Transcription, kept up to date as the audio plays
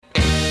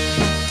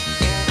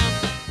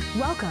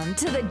Welcome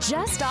to the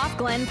Just Off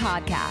Glen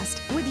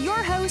podcast with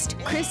your host,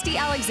 Christy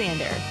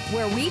Alexander,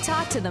 where we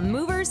talk to the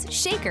movers,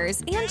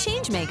 shakers, and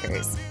change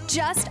makers.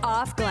 Just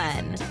Off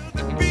Glen.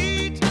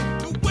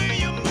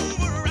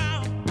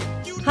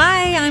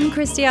 Hi, I'm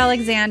Christy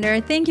Alexander.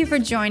 Thank you for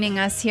joining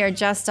us here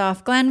Just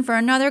Off Glen for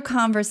another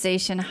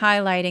conversation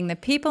highlighting the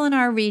people in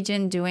our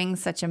region doing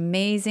such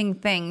amazing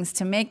things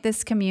to make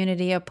this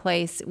community a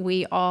place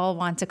we all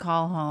want to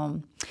call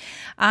home.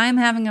 I'm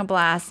having a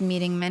blast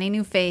meeting many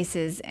new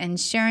faces and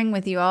sharing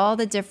with you all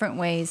the different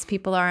ways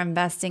people are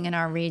investing in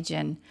our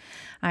region.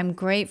 I'm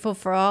grateful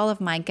for all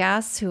of my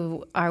guests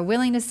who are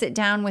willing to sit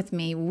down with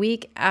me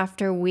week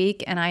after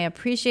week, and I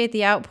appreciate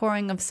the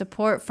outpouring of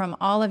support from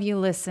all of you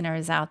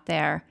listeners out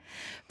there.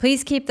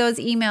 Please keep those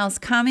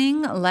emails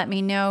coming. Let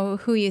me know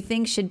who you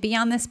think should be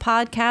on this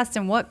podcast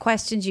and what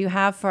questions you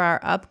have for our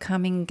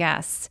upcoming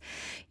guests.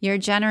 You're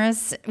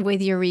generous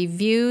with your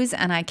reviews,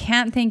 and I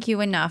can't thank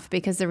you enough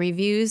because the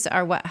reviews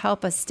are what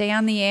help us stay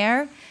on the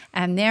air,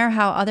 and they're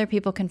how other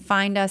people can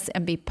find us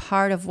and be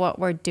part of what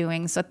we're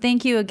doing. So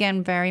thank you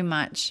again very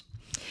much.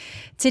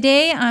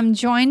 Today, I'm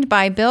joined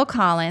by Bill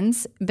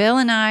Collins. Bill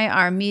and I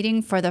are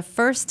meeting for the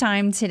first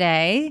time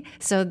today,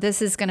 so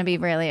this is going to be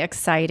really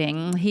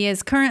exciting. He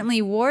is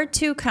currently Ward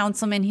 2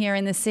 councilman here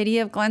in the city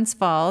of Glens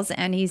Falls,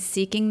 and he's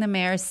seeking the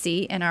mayor's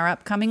seat in our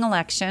upcoming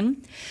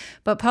election.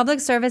 But public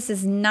service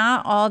is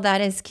not all that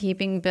is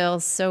keeping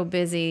Bill so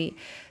busy.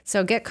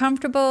 So get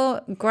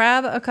comfortable,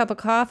 grab a cup of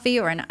coffee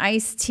or an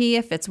iced tea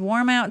if it's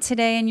warm out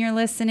today and you're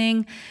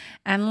listening,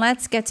 and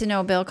let's get to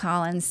know Bill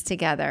Collins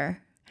together.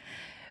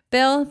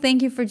 Bill,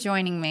 thank you for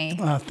joining me.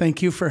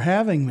 Thank you for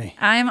having me.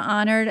 I'm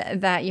honored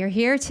that you're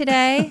here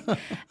today.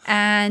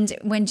 And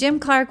when Jim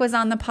Clark was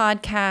on the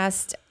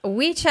podcast,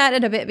 we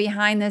chatted a bit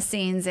behind the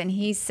scenes, and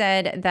he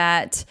said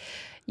that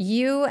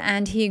you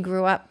and he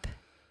grew up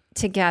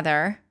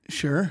together.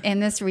 Sure.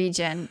 In this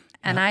region.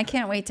 And I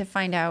can't wait to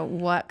find out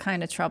what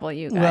kind of trouble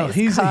you guys Well,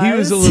 he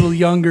was a little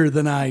younger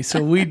than I,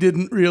 so we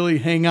didn't really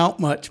hang out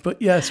much. But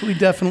yes, we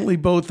definitely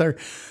both are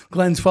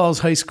Glens Falls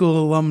High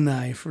School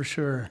alumni for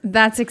sure.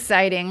 That's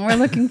exciting. We're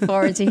looking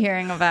forward to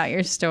hearing about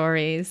your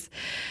stories.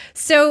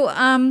 So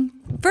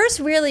first,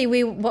 really,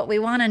 what we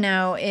want to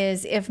know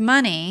is if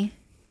money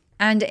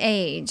and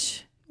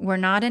age were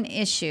not an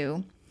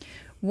issue,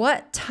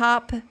 what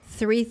top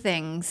 3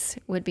 things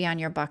would be on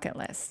your bucket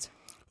list?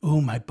 Oh,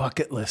 my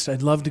bucket list.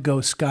 I'd love to go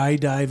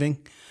skydiving.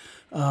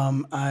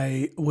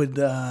 I would,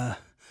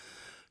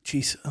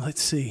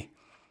 let's see.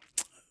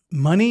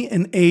 Money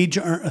and age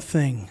aren't a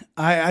thing.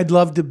 I'd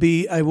love to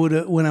be,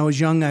 when I was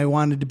young, I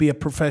wanted to be a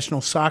professional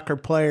soccer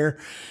player.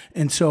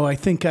 And so I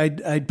think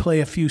I'd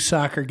play a few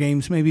soccer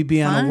games, maybe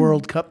be on a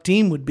World Cup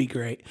team would be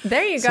great.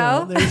 There you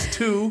so go. There's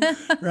 2,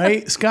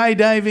 right?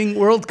 Skydiving,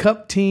 World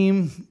Cup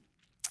team.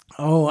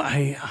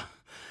 Let's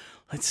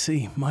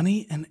see.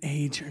 Money and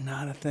age are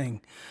not a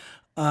thing.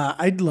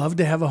 I'd love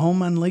to have a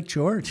home on Lake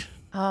George.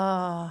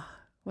 Oh,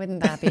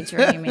 wouldn't that be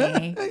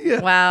dreamy? Yeah.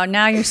 Wow,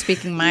 now you're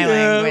speaking my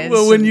language.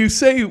 Well, when you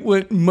say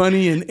what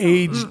money and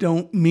age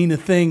don't mean a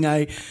thing,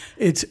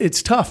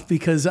 it's tough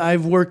because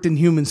I've worked in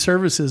human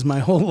services my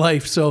whole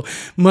life, so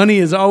money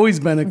has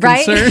always been a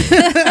concern.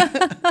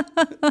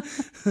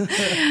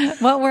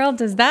 What world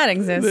does that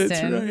exist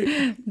in? That's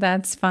right.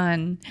 That's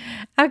fun.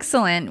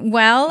 Excellent.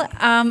 Well,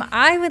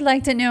 I would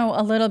like to know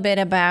a little bit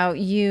about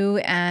you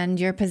and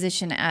your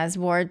position as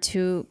Ward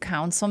 2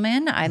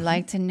 councilman. I'd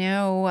like to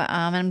know,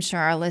 and I'm sure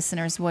our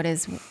listeners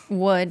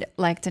would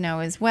like to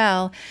know as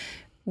well,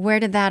 where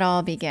did that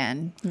all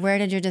begin? Where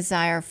did your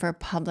desire for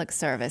public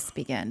service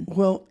begin?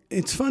 Well,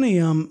 it's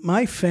funny.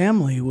 My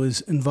family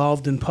was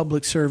involved in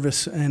public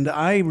service, and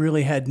I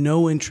really had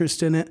no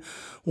interest in it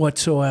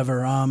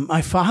whatsoever.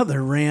 My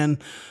father ran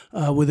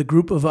with a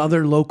group of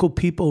other local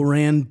people,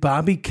 ran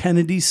Bobby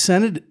Kennedy's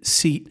Senate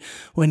seat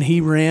when he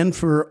ran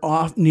for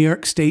New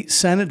York State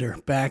Senator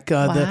back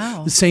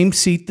the same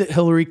seat that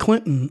Hillary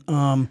Clinton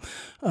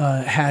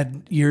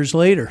had years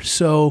later.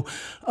 So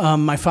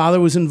my father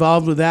was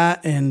involved with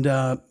that,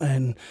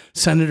 and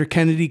Senator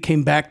Kennedy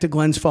came back to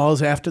Glens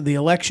Falls after the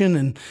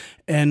election,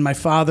 and my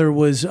father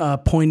was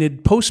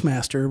appointed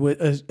postmaster,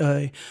 with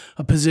a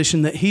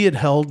position that he had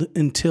held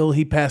until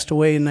he passed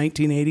away in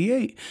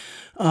 1988.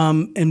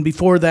 And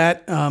before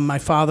that, my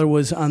father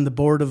was on the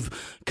board of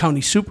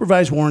county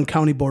supervisors, Warren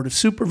County Board of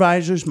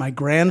Supervisors. My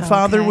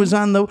grandfather was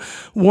on the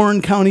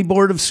Warren County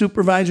Board of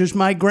Supervisors.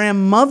 My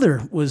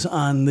grandmother was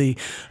on the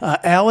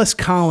Alice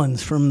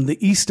Collins from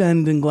the East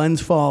End in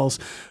Glens Falls.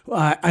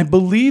 I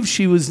believe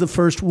she was the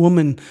first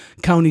woman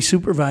county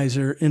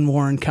supervisor in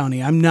Warren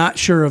County. I'm not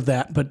sure of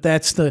that, but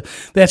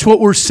that's what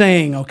we're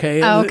saying.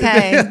 Okay.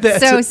 Okay.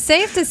 So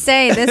safe to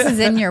say this is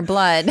in your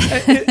blood.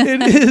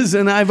 It is,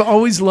 and I've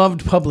always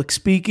loved public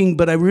speaking,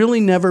 but I really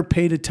never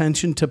paid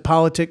attention to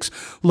politics,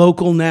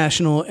 local,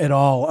 national at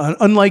all.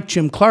 Unlike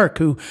Jim Clark,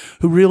 who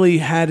really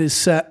had his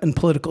set in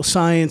political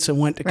science and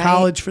went to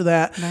college for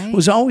that,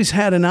 was always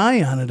had an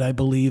eye on it, I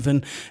believe,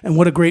 and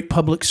what a great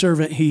public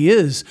servant he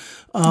is.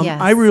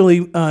 Yes. I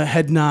really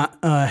had not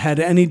had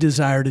any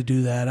desire to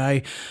do that.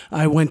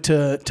 I went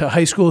to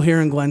high school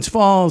here in Glens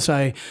Falls.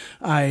 I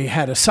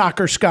had a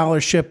soccer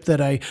scholarship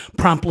that I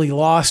promptly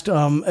lost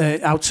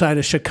outside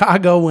of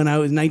Chicago when I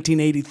was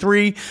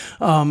 1983.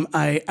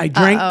 I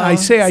drank. I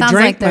say I Sounds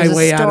drank like there's my a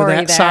way out of story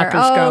that there. soccer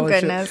Oh,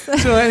 scholarship.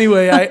 goodness. So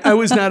anyway, I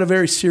was not a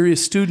very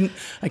serious student.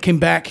 I came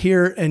back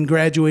here and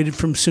graduated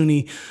from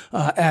SUNY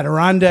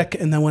Adirondack,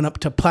 and then went up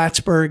to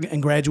Plattsburgh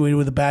and graduated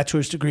with a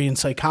bachelor's degree in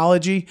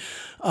psychology.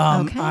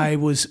 Okay. I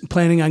was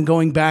planning on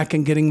going back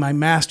and getting my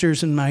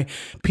master's and my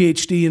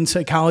PhD in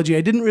psychology.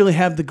 I didn't really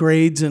have the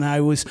grades, and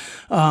I was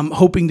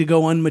hoping to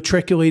go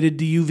unmatriculated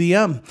to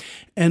UVM.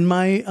 And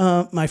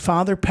my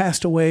father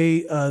passed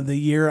away the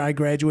year I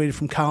graduated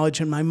from college,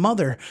 and my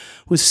mother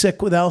was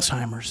sick with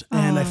Alzheimer's.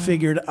 And I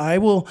figured I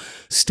will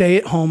stay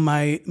at home.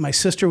 My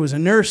sister was a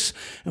nurse,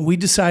 and we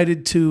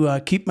decided to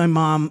keep my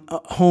mom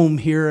home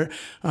here.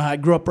 I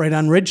grew up right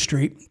on Ridge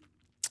Street,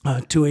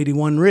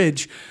 281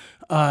 Ridge.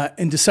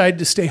 And decided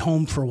to stay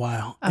home for a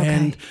while. Okay.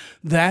 And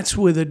that's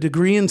with a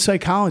degree in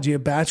psychology, a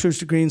bachelor's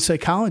degree in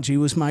psychology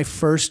was my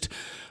first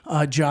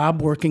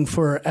job working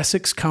for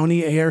Essex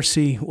County ARC,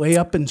 way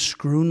up in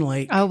Scroon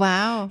Lake. Oh,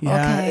 wow. Yeah,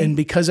 Okay. and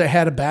because I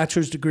had a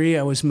bachelor's degree,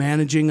 I was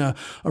managing a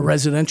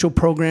residential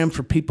program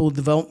for people with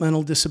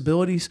developmental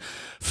disabilities.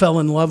 Fell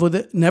in love with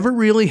it. Never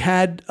really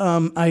had.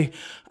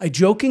 I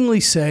jokingly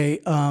say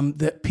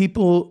that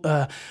people,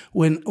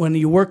 when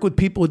you work with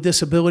people with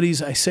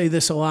disabilities, I say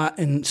this a lot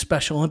in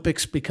Special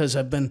Olympics because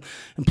I've been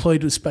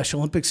employed with Special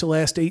Olympics the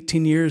last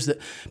 18 years. That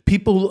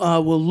people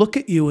will look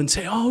at you and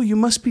say, "Oh, you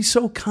must be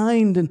so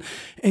kind," and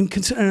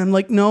I'm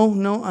like,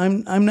 no,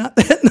 I'm not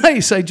that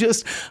nice.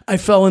 I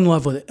fell in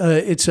love with it.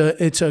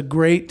 It's a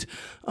great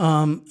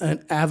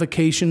an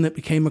avocation that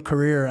became a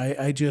career.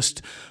 I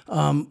just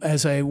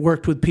as I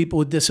worked with people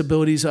with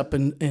disabilities up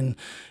in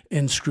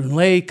Scroon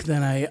Lake,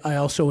 then I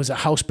also was a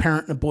house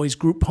parent in a boys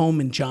group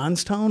home in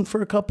Johnstown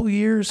for a couple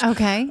years.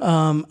 Okay.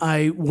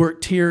 I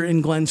worked here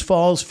in Glens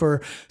Falls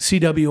for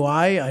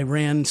CWI. I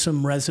ran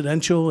some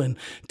residential and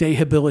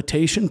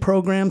rehabilitation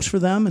programs for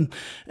them.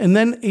 And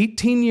then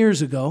 18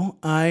 years ago,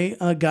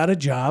 I got a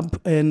job,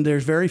 and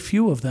there's very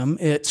few of them,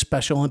 at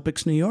Special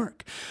Olympics New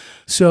York.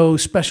 So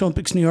Special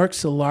Olympics New York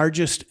is the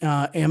largest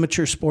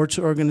amateur sports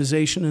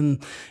organization,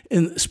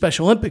 in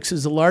Special Olympics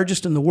is the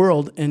largest in the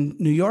world, and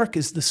New York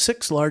is the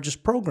 6th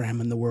largest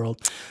program in the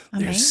world.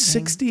 Amazing. There's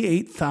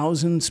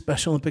 68,000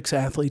 Special Olympics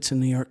athletes in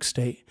New York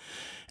State.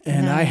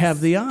 And I Nice.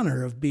 have the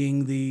honor of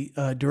being the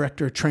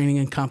director of training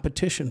and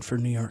competition for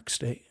New York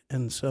State.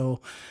 And so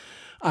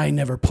I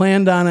never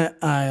planned on it.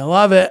 I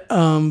love it,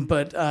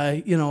 but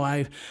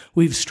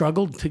we've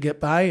struggled to get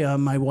by.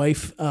 My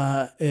wife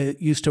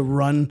used to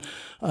run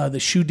the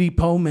Shoe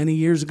Depot many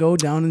years ago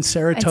down in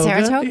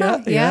Saratoga.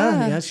 Saratoga?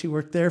 Yeah. She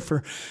worked there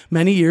for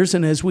many years,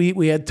 and as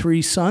we had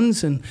 3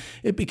 sons, and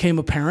it became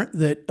apparent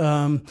that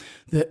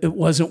that it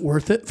wasn't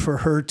worth it for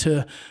her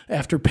to,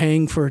 after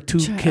paying for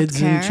 2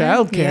 kids in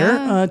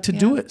childcare, to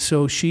do it.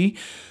 So she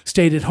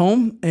stayed at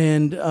home,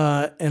 and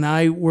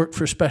I worked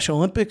for Special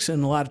Olympics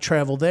and a lot of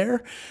travel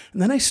there.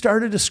 And then I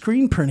started a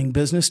screen printing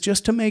business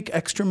just to make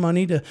extra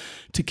money to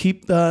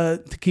keep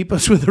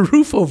us with a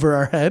roof over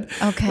our head.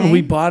 Okay. And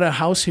we bought a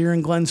house here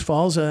in Glens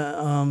Falls.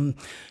 Now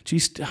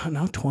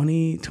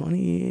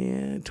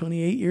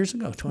 28 years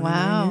ago, 29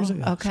 Wow. years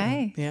ago.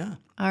 Okay. So, yeah.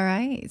 All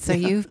right. So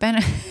you've been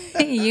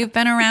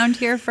around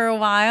here for a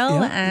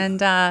while, Yeah.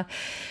 and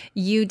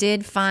you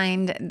did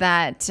find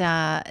that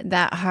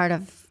heart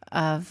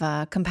of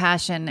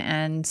compassion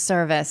and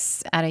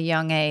service at a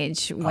young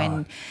age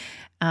when.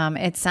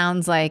 It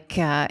sounds like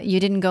you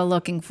didn't go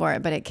looking for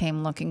it, but it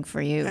came looking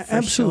for you. For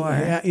Absolutely,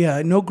 sure.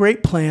 yeah. No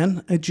great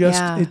plan. It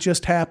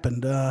just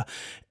happened.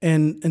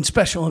 And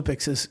Special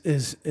Olympics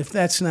is if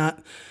that's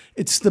not,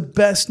 it's the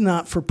best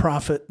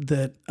not-for-profit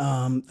that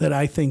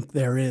I think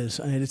there is.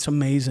 I mean, it's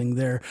amazing.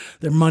 Their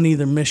money,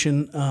 their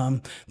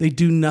mission, they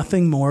do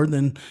nothing more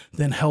than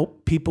help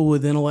people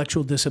with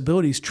intellectual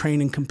disabilities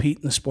train and compete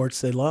in the sports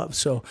they love.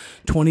 So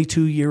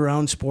 22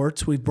 year-round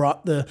sports. We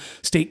brought the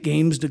state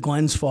games to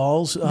Glens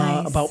Falls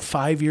Nice. about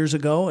 5 years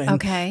ago,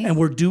 and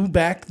we're due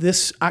back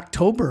this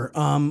October.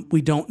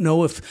 We don't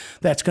know if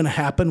that's going to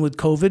happen with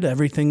COVID.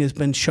 Everything has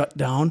been shut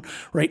down.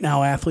 Right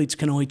now, athletes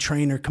can only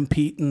train or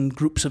compete in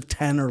groups of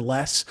 10 or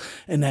less,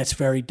 and that's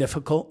very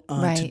difficult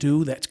to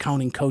do. That's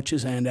counting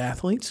coaches and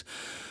athletes.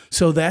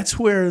 So that's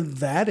where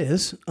that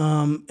is.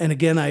 And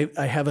again, I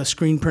have a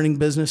screen printing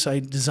business. I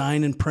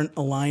design and print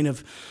a line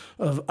of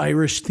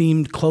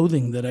Irish-themed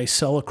clothing that I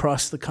sell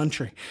across the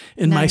country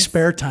in my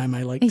spare time,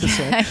 I like to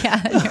say.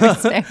 Yeah, in your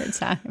spare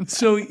time.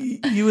 So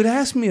you would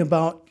ask me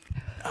about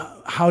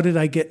how did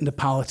I get into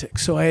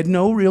politics. So I had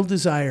no real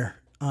desire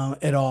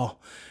at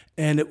all.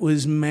 And it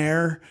was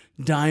Mayor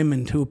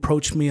Diamond who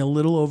approached me a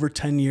little over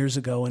 10 years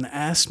ago and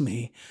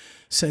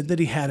said that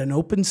he had an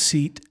open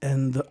seat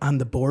on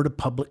the board of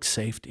public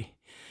safety.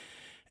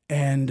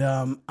 And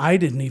I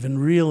didn't even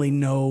really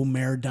know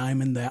Mayor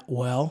Diamond that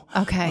well.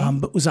 Okay.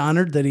 But was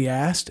honored that he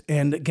asked.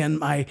 And again,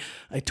 I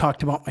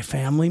talked about my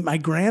family. My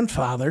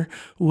grandfather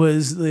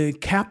was the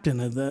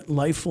captain of the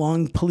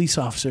lifelong police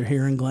officer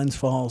here in Glens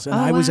Falls. And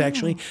I was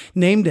actually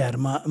named after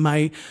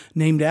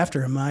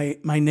him.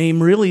 My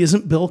name really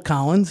isn't Bill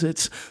Collins.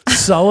 It's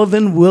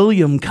Sullivan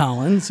William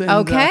Collins. And,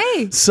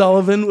 Okay.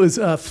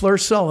 Fleur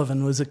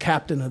Sullivan was a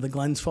captain of the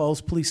Glens Falls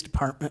Police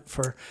Department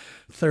for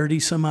 30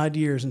 some odd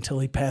years until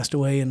he passed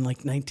away in like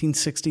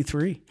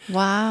 1963.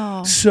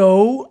 Wow.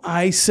 So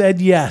I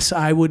said, yes,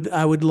 I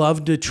would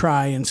love to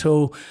try. And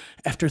so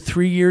after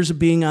 3 years of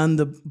being on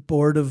the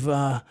board of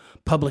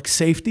public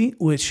safety,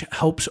 which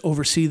helps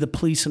oversee the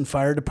police and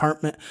fire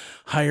department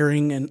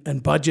hiring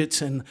and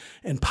budgets and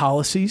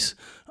policies,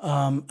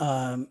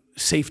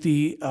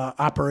 safety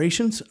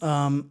operations,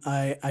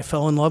 I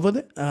fell in love with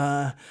it.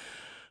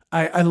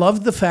 I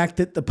loved the fact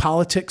that the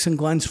politics in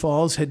Glens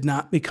Falls had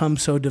not become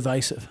so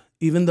divisive.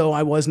 Even though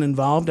I wasn't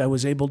involved, I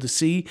was able to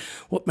see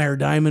what Mayor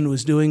Diamond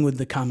was doing with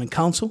the Common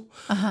Council.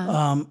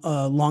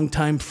 A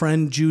longtime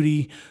friend,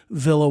 Judy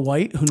Villa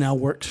White, who now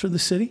works for the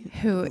city.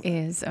 Who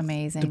is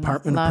amazing.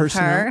 Department Love of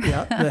Personnel. her.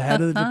 Yeah, the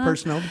head of the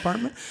Personnel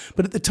Department.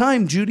 But at the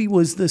time, Judy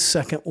was the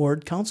second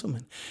ward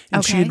councilman.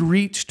 And she had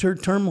reached her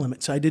term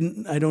limits. I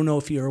don't know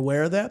if you're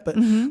aware of that, but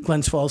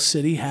Glens Falls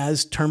City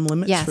has term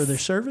limits for their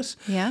service.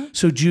 Yeah.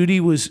 So Judy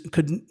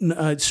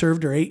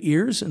served her 8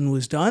 years and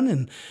was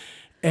done.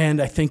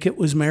 And I think it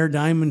was Mayor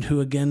Diamond who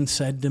again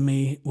said to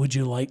me, would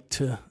you like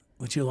to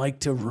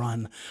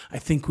run? I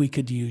think we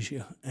could use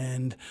you.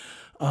 And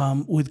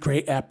with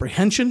great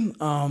apprehension,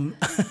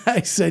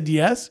 I said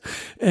yes.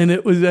 And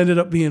it ended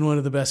up being one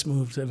of the best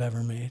moves I've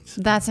ever made.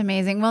 So. That's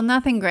amazing. Well,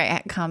 nothing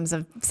great comes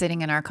of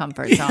sitting in our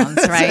comfort zones,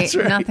 right? That's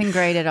right? Nothing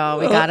great at all.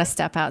 We got to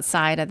step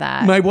outside of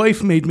that. My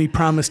wife made me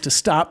promise to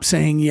stop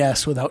saying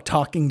yes without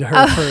talking to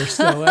her first.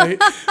 So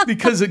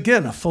because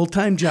again, a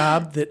full-time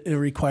job that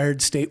required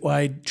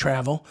statewide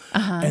travel.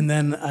 And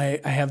then I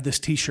have this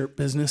t-shirt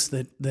business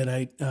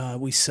that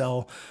we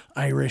sell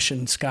Irish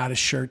and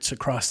Scottish shirts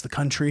across the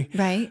country.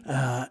 Right.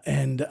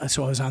 And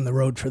so I was on the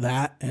road for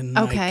that. And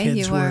my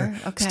kids were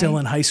still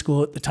in high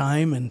school at the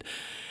time.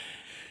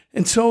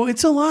 And so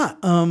it's a lot.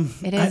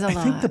 It is a lot.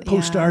 I think the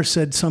Post-Star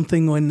said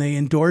something when they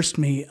endorsed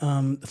me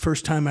the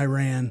first time I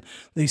ran.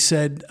 They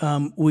said,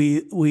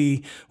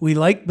 we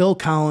like Bill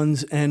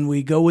Collins and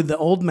we go with the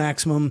old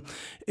maximum.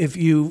 If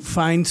you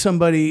find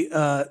somebody,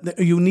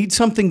 you need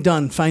something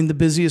done, find the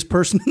busiest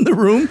person in the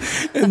room.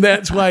 And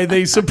that's why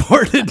they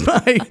supported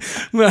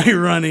my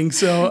running.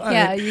 So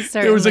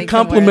there was a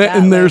compliment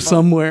in there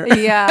somewhere.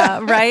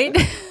 Yeah, right?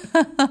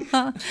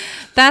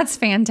 That's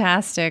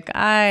fantastic.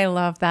 I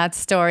love that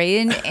story.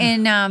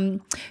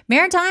 And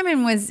Mayor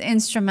Diamond was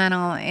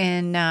instrumental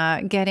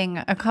in getting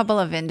a couple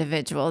of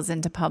individuals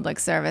into public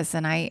service.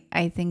 And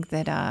I think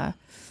that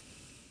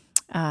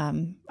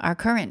our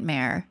current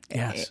mayor,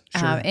 yes,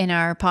 sure. In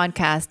our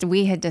podcast,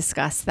 we had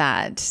discussed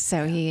that.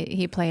 So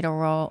he played a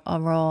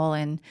role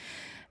in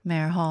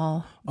Mayor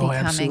Hall becoming. Oh,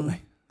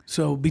 absolutely.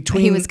 So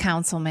he was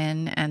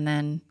councilman and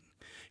then.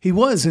 He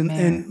was,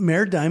 and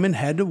Mayor Diamond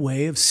had a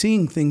way of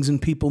seeing things in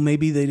people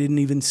maybe they didn't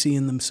even see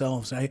in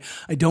themselves. I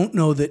don't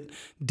know that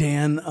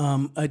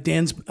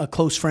Dan's a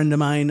close friend of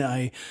mine.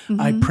 I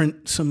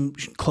print some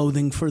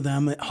clothing for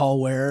them at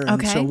Hallwear,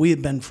 and so we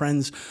had been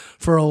friends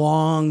for a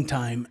long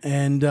time.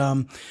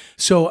 And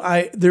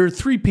so there are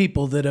three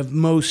people that have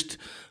most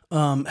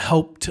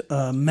helped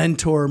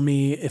mentor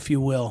me, if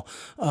you will: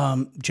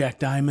 Jack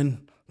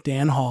Diamond,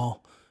 Dan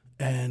Hall,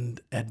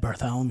 and Ed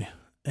Bartholomew.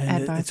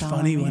 And it's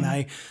funny when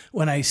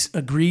I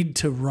agreed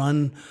to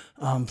run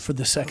for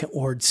the second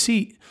ward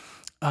seat,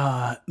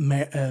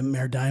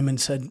 Mayor Diamond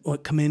said, "Well,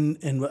 come in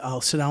and I'll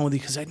sit down with you,"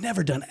 because I'd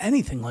never done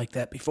anything like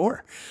that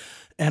before.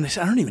 And I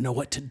said, "I don't even know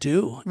what to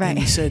do." Right. And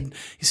he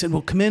said,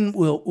 "Well, come in.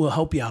 We'll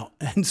help you out."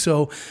 And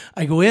so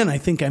I go in. I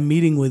think I'm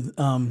meeting with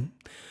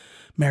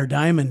Mayor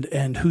Diamond,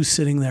 and who's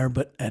sitting there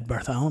but Ed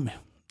Bartholomew.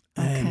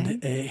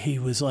 And he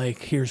was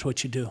like, "Here's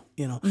what you do,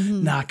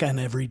 knock on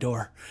every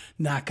door,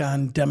 knock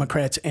on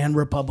Democrats and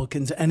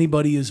Republicans,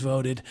 anybody who's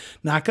voted,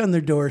 knock on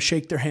their door,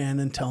 shake their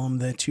hand and tell them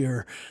that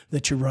you're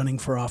running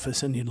for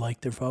office and you'd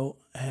like their vote."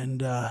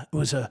 And it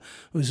was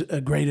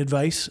a great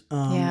advice.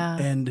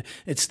 And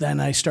it's then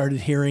I started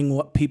hearing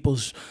what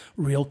people's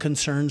real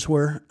concerns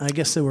were. I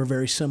guess they were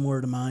very similar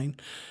to mine.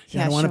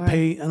 I don't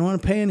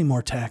want to pay any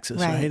more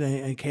taxes, right?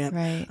 I can't.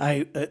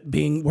 Right.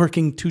 Being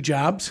working two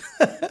jobs,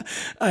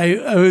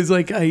 I was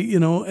like,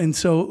 and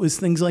so it was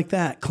things like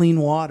that, clean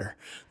water,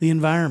 the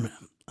environment.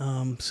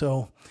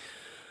 So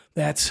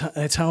that's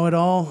how it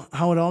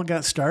all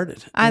got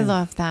started. I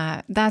love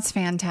that. That's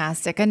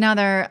fantastic.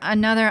 Another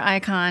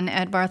icon,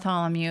 Ed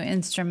Bartholomew,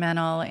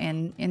 instrumental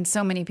in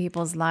so many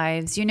people's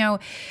lives.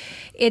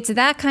 It's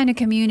that kind of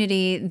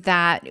community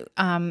that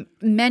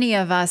many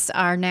of us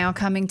are now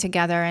coming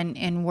together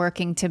and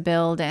working to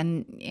build.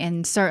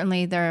 And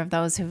certainly there are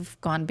those who've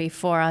gone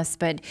before us,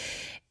 but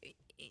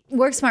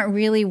WorkSmart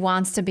really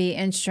wants to be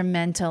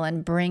instrumental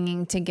in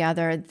bringing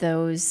together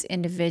those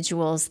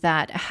individuals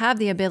that have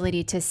the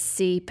ability to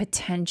see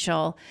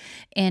potential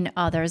in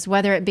others,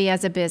 whether it be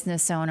as a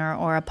business owner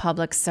or a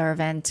public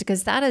servant,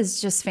 because that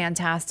is just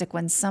fantastic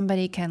when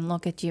somebody can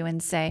look at you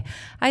and say,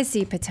 I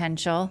see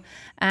potential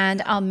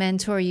and I'll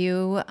mentor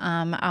you.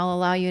 I'll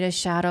allow you to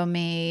shadow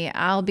me.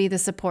 I'll be the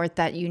support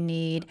that you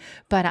need.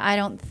 But I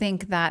don't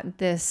think that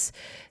this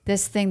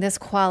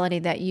quality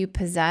that you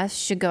possess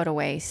should go to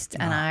waste.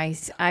 And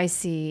I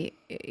see,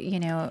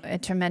 a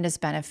tremendous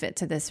benefit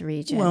to this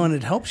region. Well, and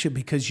it helps you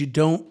because you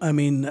don't,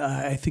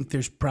 I think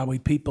there's probably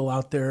people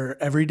out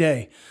there every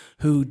day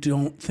who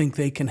don't think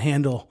they can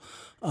handle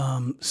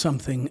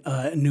something,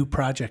 a new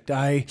project.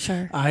 I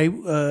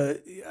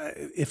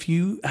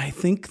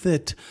think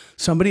that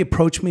somebody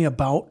approached me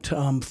about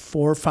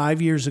 4 or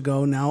 5 years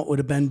ago. Now it would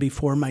have been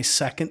before my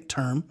second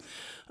term.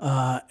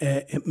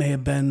 It may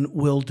have been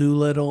Will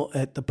Doolittle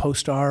at the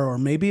Post-Star, or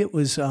maybe it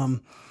was,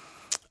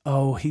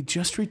 he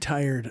just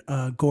retired,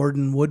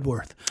 Gordon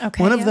Woodworth.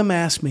 Okay, One of them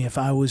asked me if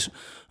I was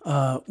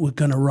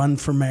going to run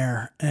for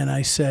mayor, and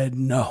I said,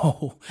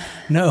 no,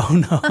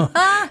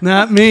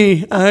 not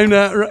me. I'm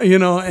not,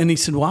 and he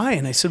said, why?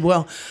 And I said,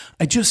 well,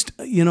 I just,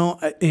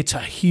 it's a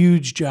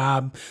huge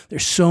job.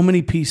 There's so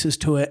many pieces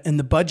to it, and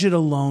the budget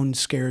alone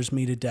scares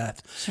me to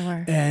death.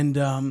 Sure. And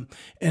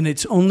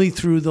it's only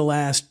through the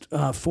last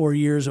 4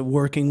 years of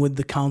working with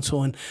the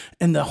council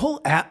and the whole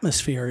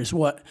atmosphere is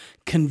what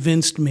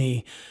convinced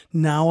me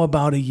now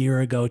about a year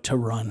ago to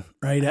run,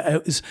 right?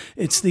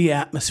 It's the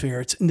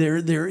atmosphere.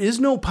 There is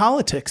no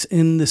politics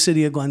in the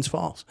city of Glens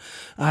Falls.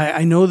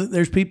 I know that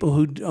there's people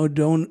who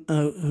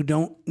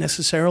don't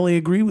necessarily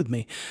agree with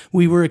me.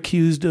 We were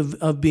accused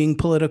of being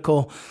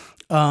political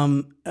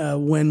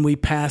when we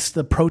passed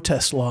the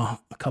protest law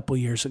a couple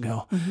years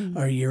ago,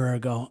 or a year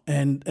ago,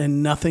 and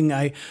nothing.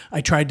 I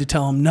tried to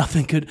tell them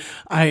nothing could.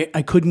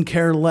 I couldn't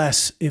care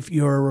less if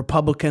you're a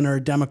Republican or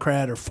a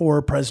Democrat or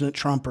for President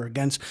Trump or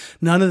against.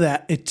 None of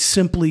that. It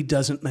simply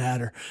doesn't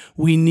matter.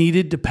 We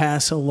needed to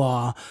pass a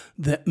law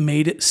that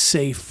made it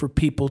safe for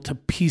people to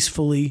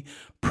peacefully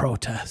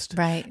protest.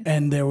 Right.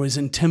 And there was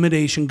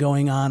intimidation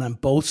going on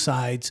both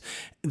sides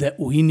that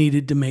we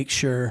needed to make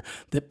sure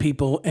that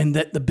people and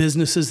that the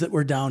businesses that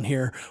were down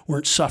here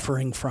weren't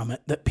suffering from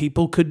it, that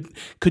people could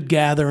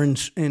gather and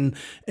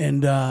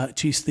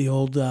the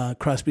old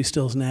Crosby,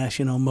 Stills, Nash,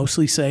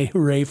 mostly say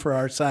hooray for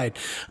our side.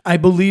 I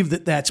believe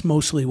that that's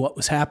mostly what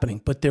was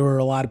happening, but there were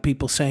a lot of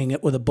people saying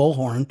it with a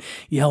bullhorn,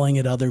 yelling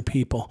at other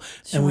people.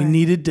 Sure. And we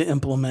needed to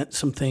implement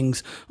some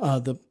things.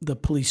 The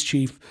police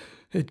chief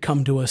had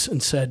come to us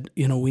and said,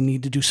 we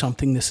need to do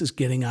something. This is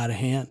getting out of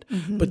hand.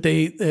 Mm-hmm.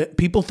 But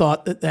people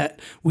thought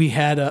that we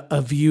had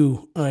a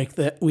view, like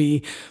that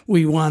we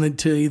wanted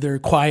to either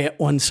quiet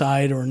one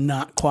side or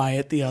not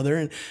quiet the other.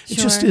 And it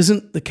just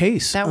isn't the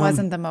case. That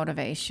wasn't the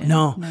motivation.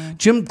 No.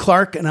 Jim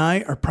Clark and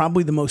I are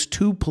probably the most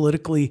two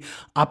politically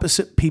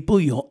opposite people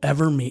you'll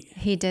ever meet.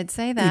 He did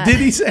say that.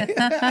 Did he say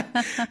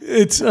that?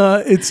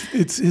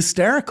 It's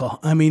hysterical.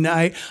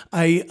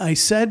 I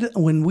said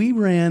when we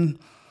ran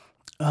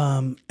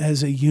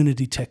as a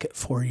unity ticket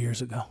 4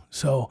 years ago.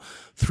 So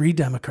 3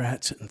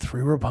 Democrats and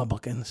 3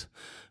 Republicans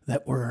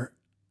that were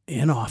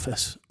in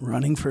office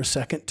running for a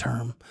second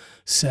term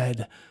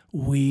said,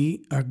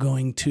 we are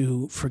going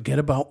to forget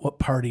about what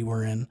party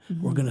we're in.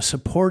 Mm-hmm. We're going to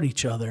support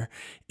each other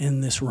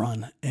in this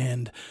run.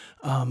 And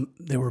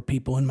there were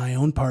people in my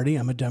own party.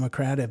 I'm a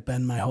Democrat. I've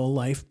been my whole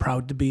life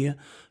proud to be a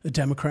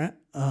Democrat,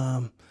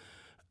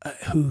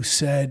 who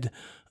said,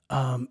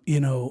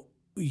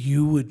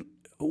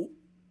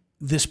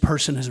 this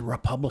person is a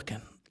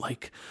Republican.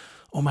 Like,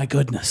 oh my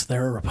goodness,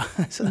 they're a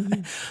Republican.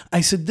 Mm-hmm. I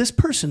said, this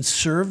person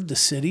served the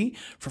city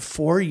for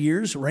 4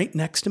 years right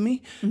next to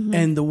me, mm-hmm.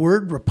 and the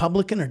word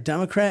Republican or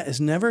Democrat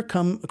has never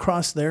come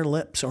across their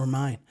lips or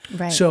mine.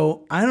 Right.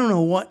 So I don't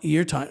know what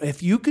you're talking.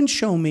 If you can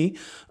show me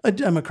a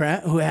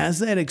Democrat who has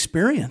that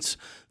experience,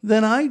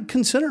 then I'd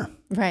consider him.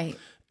 Right.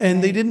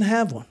 And they didn't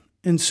have one.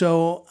 And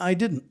so I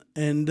didn't,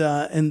 and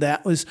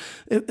that was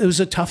it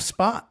was a tough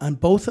spot on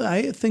both.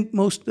 I think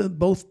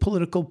both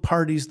political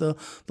parties, the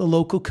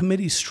local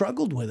committees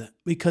struggled with it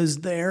because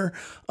they're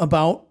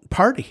about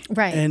party,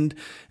 right? And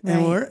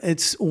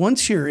it's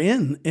once you're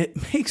in,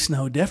 it makes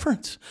no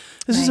difference.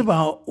 This is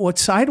about what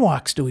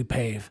sidewalks do we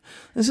pave.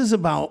 This is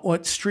about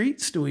what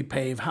streets do we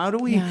pave. How do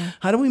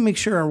we make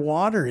sure our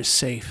water is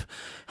safe?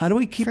 How do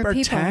we keep our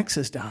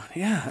taxes down?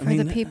 Yeah, for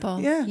the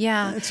people.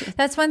 Yeah.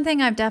 That's one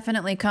thing I've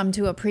definitely come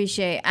to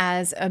appreciate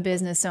as a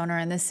business owner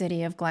in the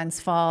city of Glens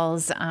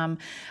Falls.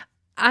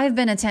 I've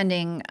been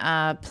attending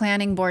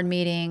planning board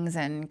meetings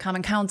and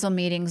common council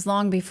meetings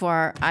long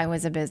before I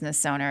was a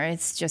business owner.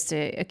 It's just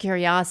a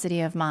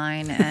curiosity of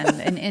mine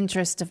and an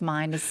interest of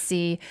mine to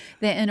see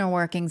the inner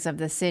workings of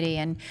the city.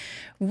 And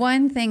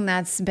one thing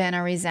that's been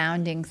a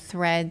resounding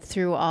thread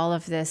through all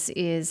of this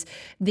is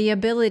the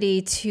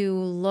ability to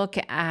look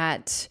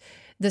at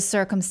the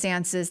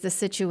circumstances, the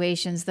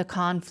situations, the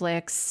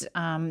conflicts,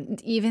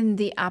 even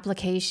the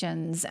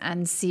applications,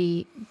 and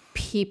see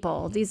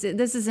people. This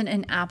isn't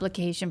an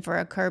application for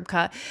a curb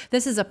cut.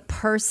 This is a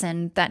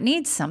person that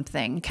needs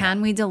something.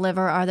 Can we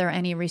deliver? Are there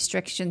any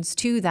restrictions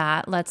to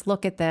that? Let's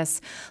look at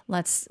this.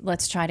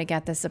 Let's try to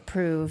get this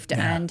approved.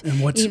 Yeah. And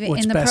what's even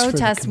in the best for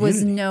protest was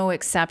community? no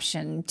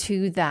exception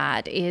to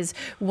that. Is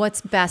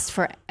what's best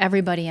for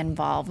everybody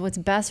involved. What's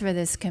best for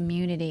this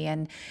community,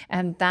 and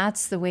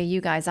that's the way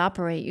you guys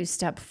operate. You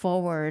step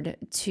forward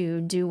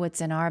to do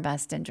what's in our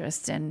best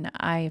interest, and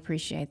I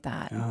appreciate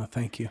that. Oh,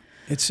 thank you.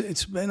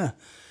 It's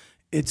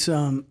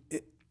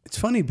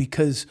funny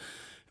because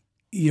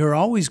you're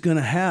always going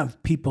to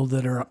have people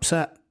that are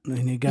upset,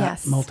 and you got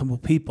Yes. multiple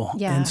people.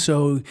 Yeah. And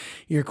so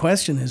your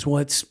question is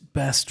what's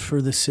best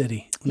for the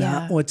city?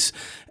 Yeah.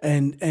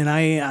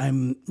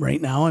 I'm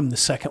right now I'm the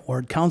second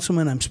ward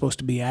councilman. I'm supposed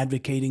to be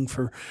advocating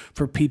for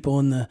people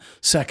in the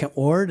second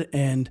ward,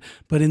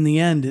 but in the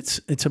end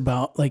it's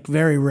about, like,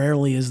 very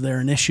rarely is there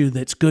an issue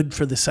that's good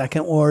for the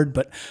second ward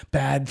but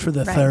bad for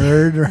the Right.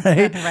 third,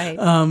 right? Right.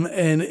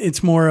 And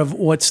it's more of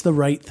what's the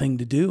right thing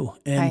to do.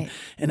 Right.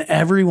 And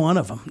every one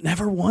of them,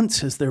 never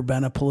once has there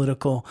been a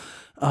political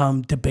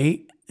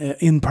debate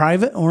in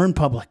private or in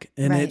public.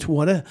 And Right. it's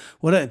what a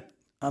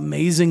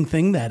amazing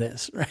thing that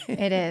is, right?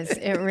 It is.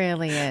 It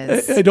really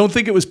is. I don't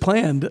think it was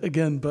planned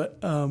again, but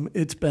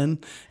it's been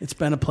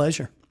a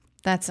pleasure.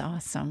 That's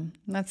awesome.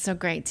 That's so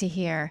great to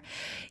hear.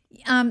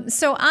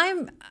 So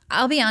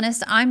I'll be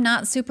honest, I'm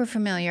not super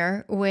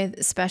familiar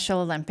with Special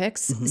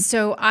Olympics. Mm-hmm.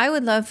 So I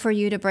would love for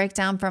you to break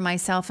down for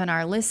myself and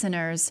our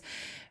listeners,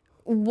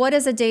 what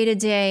does a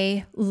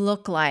day-to-day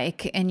look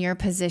like in your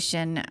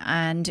position?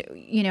 And,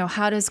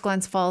 how does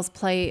Glens Falls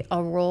play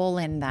a role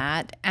in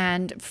that?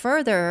 And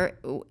further,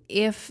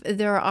 if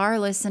there are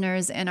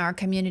listeners in our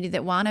community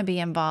that want to be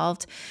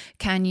involved,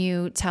 can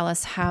you tell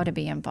us how to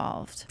be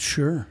involved?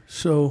 Sure.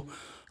 So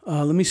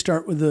let me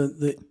start with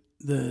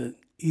the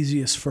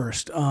easiest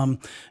first.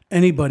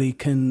 Anybody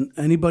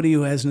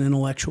who has an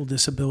intellectual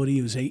disability,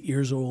 who's 8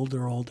 years old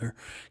or older,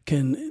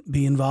 can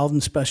be involved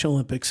in Special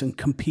Olympics and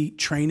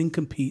train and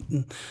compete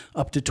in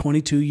up to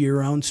 22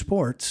 year-round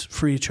sports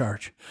free of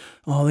charge.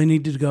 All they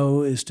need to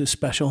go is to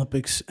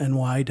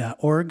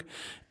specialolympicsny.org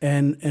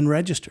and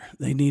register.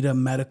 They need a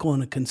medical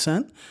and a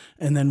consent,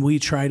 and then we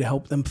try to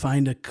help them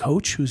find a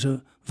coach who's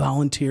a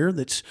volunteer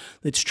that's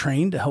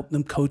trained to help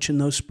them coach in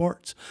those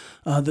sports.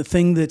 The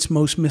thing that's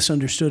most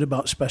misunderstood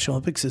about Special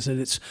Olympics is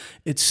that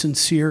it's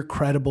sincere,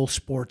 credible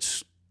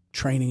sports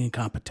training and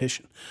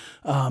competition,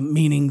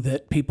 meaning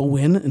that people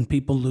win and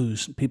people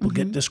lose, people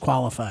get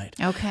disqualified.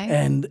 Okay.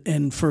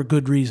 And for a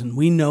good reason.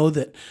 We know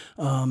that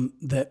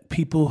that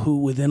people who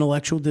with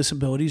intellectual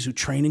disabilities who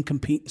train and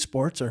compete in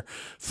sports are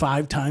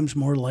 5 times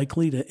more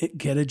likely to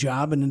get a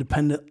job and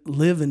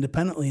live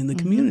independently in the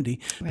community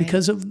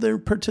because of their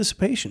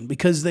participation,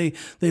 because they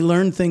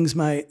learn things.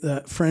 My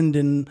friend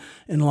in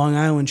Long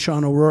Island,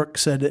 Sean O'Rourke,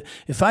 said,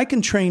 if I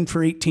can train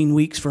for 18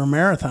 weeks for a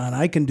marathon,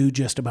 I can do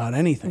just about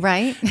anything.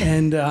 Right.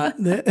 And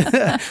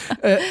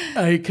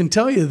I can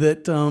tell you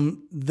that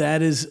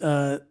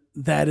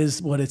that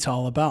is what it's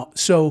all about.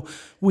 So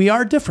we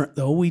are different,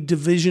 though. We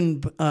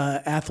division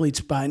athletes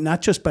by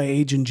not just by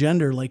age and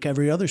gender like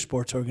every other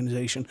sports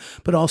organization,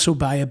 but also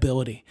by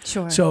ability.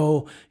 Sure.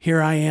 So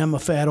here I am, a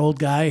fat old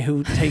guy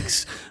who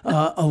takes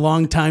a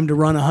long time to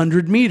run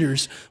 100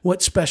 meters.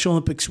 What Special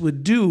Olympics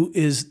would do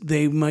is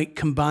they might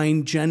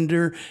combine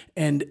gender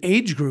and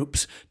age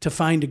groups to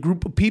find a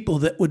group of people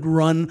that would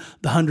run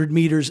the 100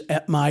 meters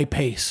at my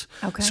pace.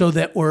 Okay. So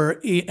that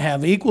we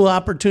have equal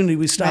opportunity.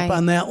 We stop Right.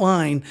 on that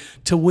line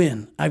to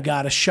win. I've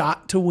got a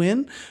shot to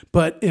win,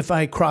 but if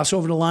I cross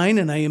over the line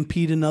and I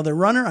impede another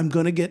runner, I'm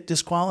going to get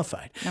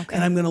disqualified. Okay.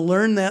 And I'm going to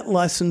learn that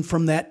lesson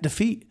from that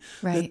defeat.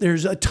 Right. That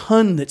there's a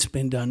ton that's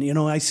been done.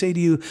 I say to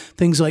you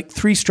things like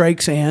 3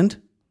 strikes and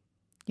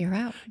You're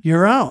out.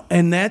 you're out.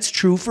 And that's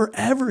true for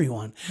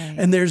everyone. Right.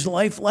 And there's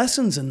life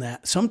lessons in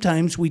that.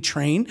 Sometimes we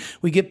train,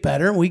 we get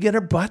better, and we get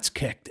our butts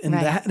kicked. And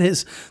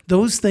Right.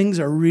 those things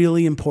are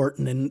really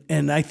important.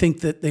 And I think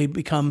that they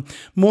become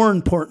more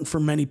important for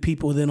many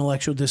people with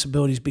intellectual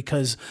disabilities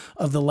because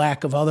of the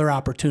lack of other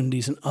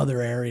opportunities in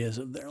other areas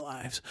of their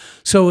lives.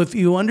 So if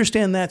you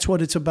understand that's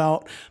what it's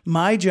about,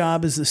 my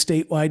job as the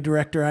statewide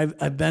director,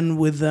 I've been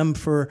with them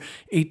for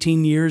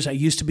 18 years. I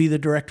used to be the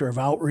director of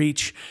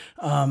outreach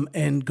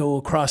and go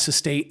across the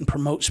state and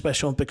promote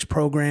Special Olympics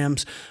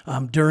programs.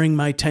 During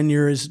my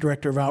tenure as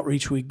director of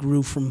outreach, we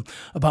grew from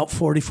about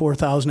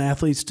 44,000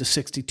 athletes to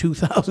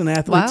 62,000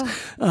 athletes.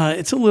 Wow.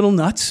 It's a little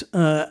nuts.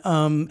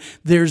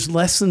 There's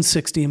less than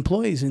 60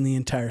 employees in the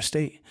entire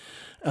state.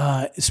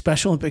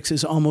 Special Olympics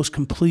is almost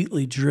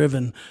completely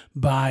driven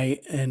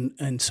by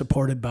and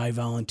supported by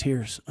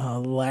volunteers.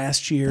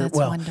 Last year, That's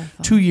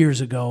wonderful. 2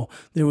 years ago,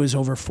 there was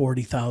over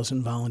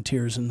 40,000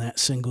 volunteers in that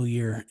single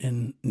year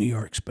in New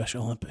York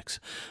Special Olympics.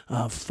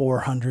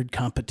 400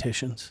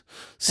 competitions,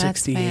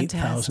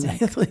 68,000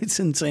 fantastic. athletes.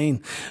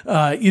 Insane.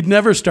 You'd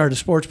never start a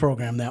sports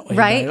program that way.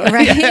 Right, by the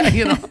way. right.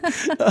 Yeah,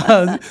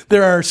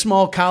 there are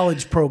small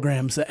college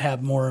programs that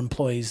have more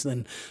employees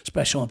than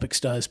Special Olympics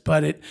does,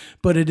 but it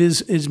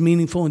is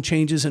meaningful meaningful and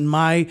changes. And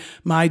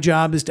my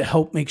job is to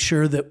help make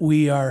sure that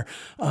we are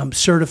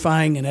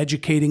certifying and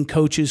educating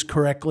coaches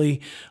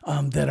correctly,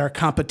 that our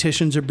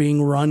competitions are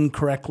being run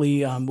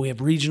correctly. We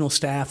have regional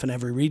staff in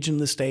every region of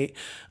the state.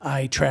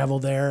 I travel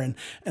there. And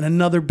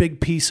another big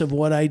piece of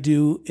what I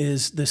do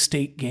is the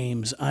state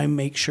games. I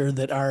make sure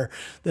that our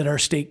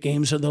state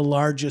games are the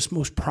largest,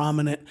 most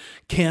prominent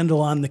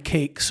candle on the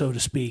cake, so to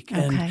speak.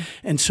 Okay.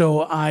 And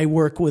so I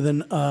work with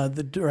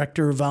the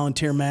director of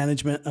volunteer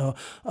management,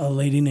 a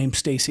lady named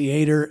Stacy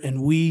Ader,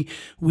 and we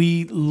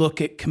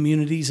look at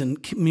communities,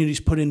 and communities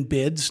put in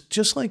bids,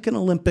 just like an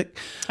Olympic.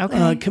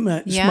 Okay.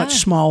 It's much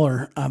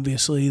smaller,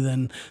 obviously,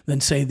 than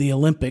say the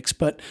Olympics,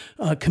 but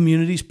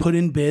communities put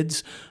in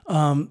bids.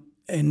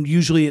 And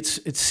usually it's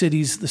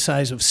cities the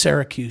size of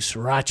Syracuse,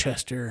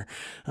 Rochester,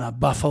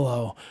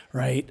 Buffalo,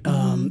 right?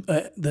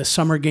 The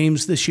summer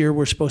games this year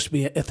were supposed to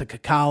be at Ithaca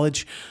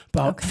College,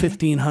 about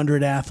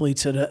 1,500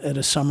 athletes at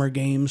a summer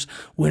games.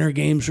 Winter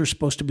games were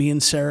supposed to be in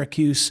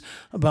Syracuse,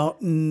 about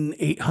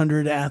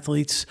 800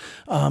 athletes.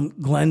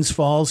 Glens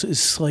Falls was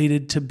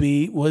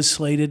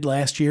slated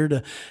last year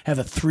to have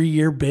a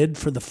 3-year bid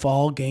for the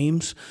fall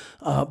games.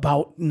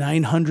 About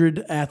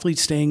 900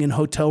 athletes staying in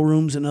hotel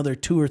rooms, another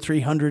 200 or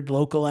 300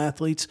 local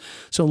athletes.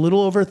 So a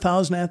little over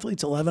 1,000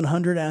 athletes,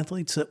 1,100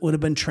 athletes that would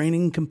have been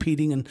training and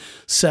competing in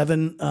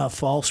 7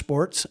 fall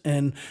sports.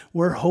 And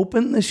we're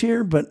hoping this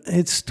year, but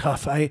it's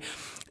tough. Right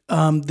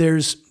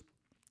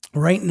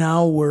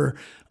now we're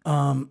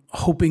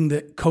hoping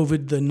that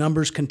the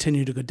numbers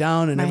continue to go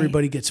down and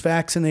everybody gets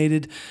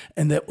vaccinated,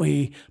 and that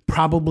we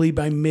probably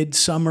by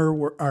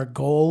midsummer, our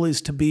goal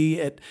is to be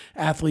at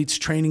athletes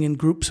training in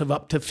groups of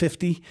up to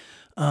 50.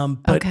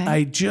 But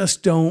I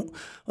just don't,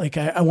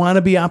 I want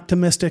to be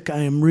optimistic.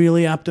 I am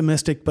really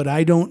optimistic, but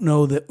I don't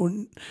know that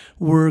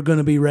we're going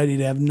to be ready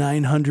to have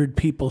 900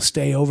 people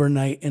stay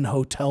overnight in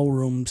hotel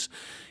rooms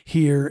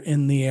here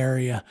in the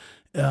area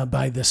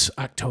by this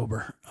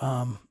October.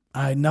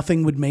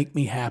 Nothing would make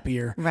me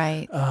happier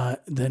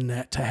than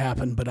that to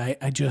happen. But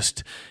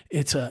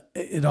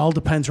it all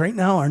depends. Right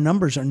now, our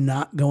numbers are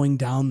not going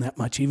down that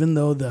much, even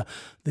though the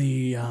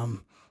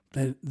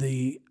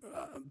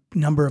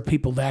number of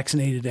people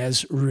vaccinated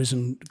has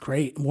risen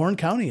great. Warren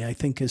County, I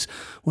think, is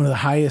one of the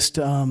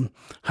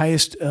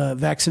highest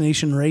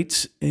vaccination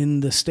rates in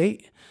the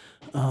state.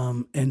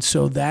 And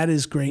so that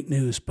is great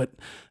news, but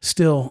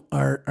still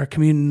our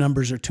community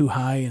numbers are too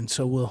high. And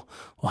so we'll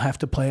have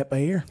to play it by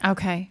ear.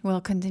 Okay.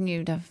 We'll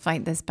continue to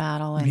fight this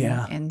battle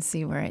and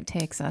see where it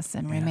takes us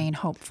and remain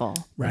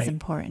hopeful. It's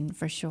important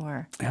for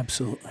sure.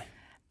 Absolutely.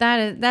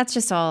 That's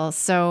just all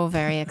so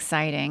very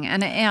exciting.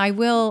 And I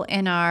will,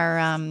 in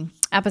our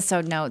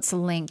episode notes,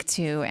 link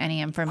to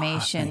any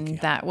information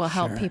that will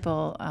help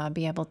people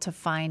be able to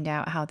find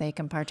out how they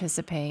can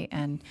participate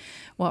and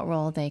what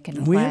role they can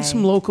play. We have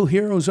some local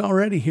heroes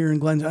already here in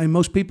Glens.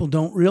 Most people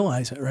don't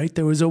realize it, right?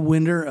 There was a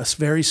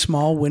very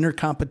small winter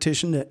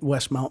competition at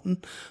West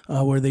Mountain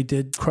where they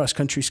did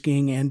cross-country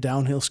skiing and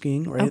downhill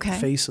skiing at the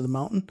face of the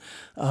mountain.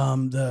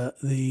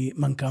 The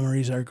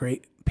Montgomerys are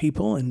great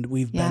people, and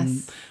we've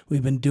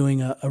been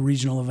doing a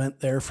regional event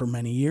there for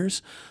many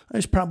years.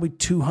 There's probably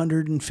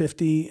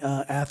 250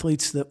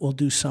 athletes that will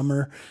do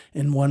summer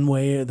in one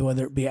way,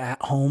 whether it be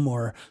at home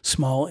or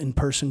small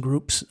in-person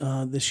groups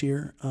this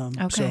year.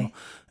 So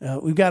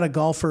we've got a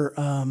golfer,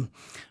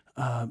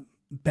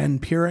 Ben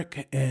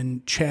Purick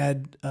and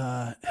Chad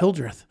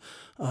Hildreth,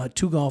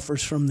 2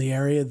 golfers from the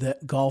area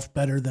that golf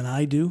better than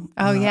I do.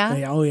 Oh,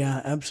 yeah? Oh,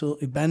 yeah,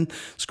 absolutely. Ben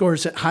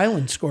scores at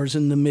Highland, scores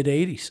in the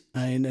mid-80s.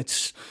 I mean,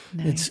 it's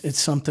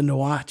something to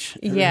watch.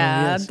 It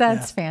yeah, really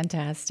that's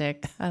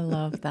fantastic. I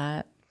love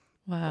that.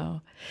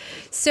 Wow.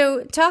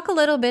 So talk a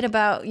little bit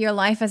about your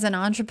life as an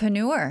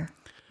entrepreneur.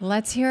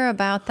 Let's hear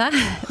about that.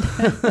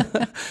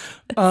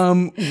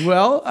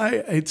 Well,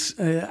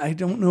 I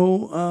don't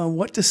know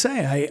what to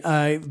say.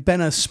 I've been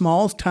a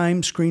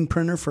small-time screen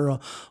printer for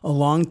a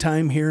long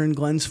time here in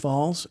Glens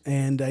Falls,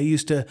 and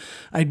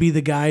I'd be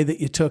the guy that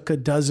you took a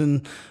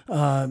dozen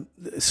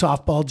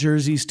softball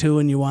jerseys to,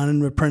 and you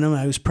wanted to print them.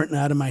 I was printing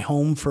out of my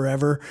home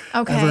forever,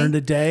 ever and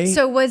a day.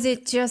 So was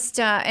it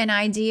just an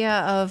idea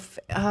of,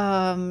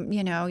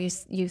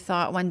 you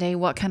thought one day,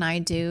 what can I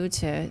do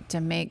to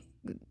make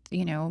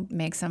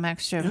some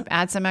extra,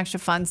 add some extra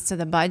funds to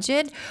the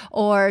budget?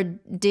 Or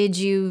did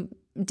you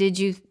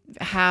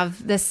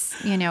have this,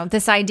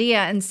 this idea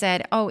and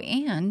said,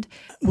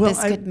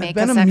 this could make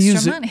us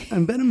extra money?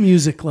 I've been a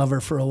music lover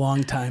for a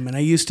long time, and I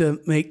used to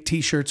make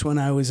T-shirts when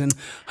I was in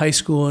high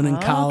school and in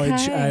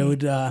college. I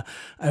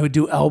would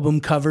do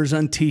album covers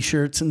on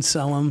T-shirts and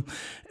sell them.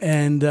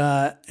 And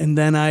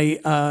then I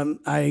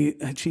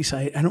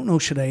don't know,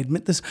 should I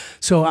admit this?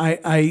 So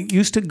I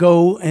used to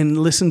go and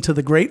listen to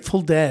the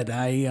Grateful Dead.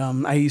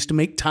 I used to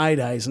make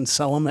tie-dyes and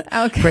sell them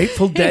at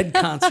Grateful Dead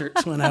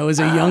concerts when I was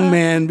a young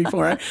man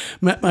before I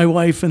met my my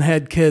wife and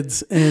had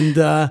kids. And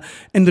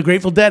the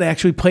Grateful Dead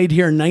actually played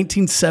here in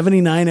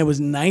 1979. I was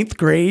ninth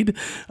grade.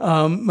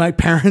 My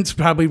parents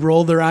probably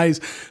rolled their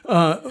eyes.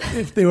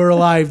 If they were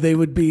alive, they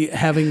would be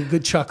having a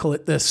good chuckle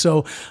at this.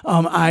 So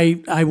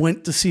I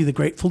went to see the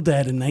Grateful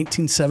Dead in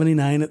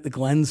 1979 at the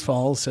Glens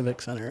Falls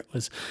Civic Center.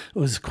 It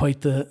was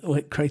quite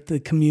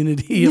the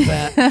community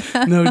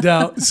event, no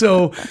doubt.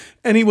 So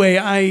anyway,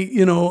 I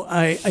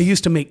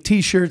used to make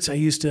T-shirts.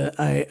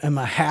 I'm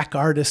a hack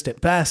artist at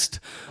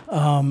best,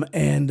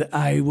 and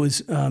I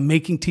was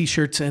making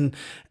T-shirts, and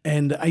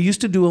I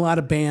used to do a lot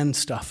of band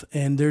stuff.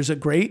 And there's a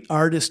great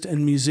artist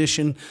and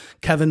musician,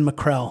 Kevin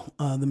McCrell.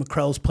 The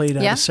McCrells played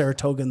out of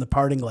Saratoga in the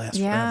Parting Glass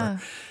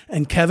forever.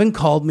 And Kevin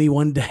called me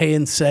one day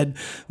and said,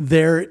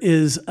 there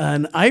is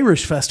an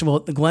Irish festival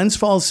at the Glens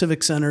Falls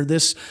Civic Center.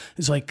 This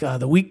is like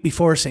the week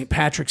before St.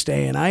 Patrick's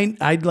Day. And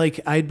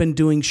I'd been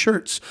doing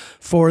shirts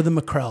for the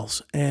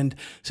McCrells and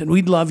said,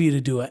 we'd love you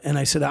to do it. And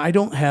I said, I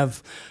don't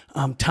have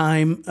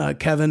time,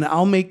 Kevin.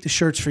 I'll make the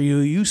shirts for you.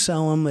 You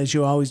sell them as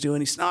you always do.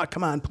 And he said, oh,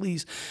 come on,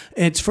 please.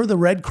 It's for the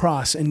Red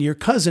Cross. And your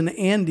cousin,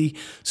 Andy,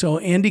 so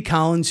Andy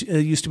Collins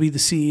used to be the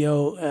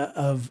CEO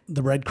of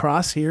the Red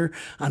Cross here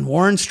on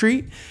Warren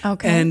Street.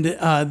 Okay. And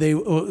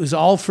it was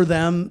all for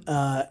them.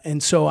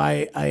 And so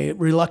I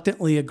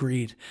reluctantly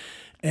agreed.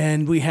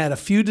 And we had a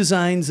few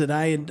designs that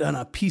I had done,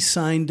 a peace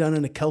sign done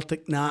in a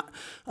Celtic knot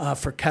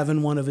for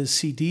Kevin, one of his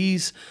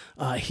CDs.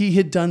 He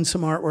had done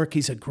some artwork.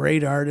 He's a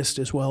great artist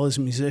as well as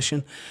a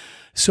musician.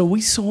 So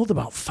we sold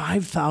about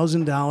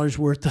 $5,000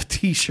 worth of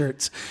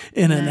T-shirts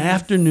in an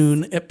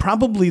afternoon at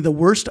probably the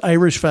worst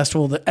Irish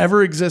festival that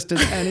ever existed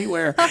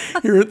anywhere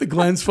here at the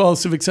Glens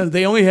Falls Civic Center.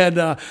 They only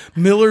had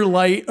Miller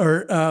Lite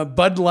or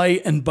Bud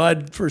Light and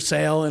Bud for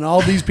sale, and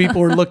all these people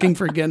were looking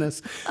for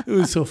Guinness. It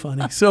was so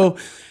funny. So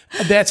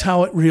that's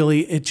how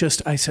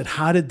I said,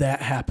 how did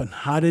that happen?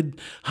 How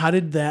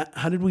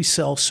did we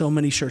sell so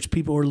many shirts?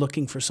 People were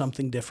looking for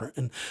something different.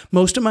 And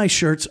most of my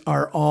shirts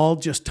are all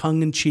just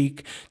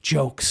tongue-in-cheek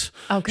jokes.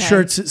 Okay.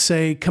 Shirts that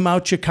say, come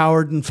out, you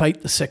coward, and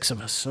fight the six of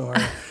us. Or,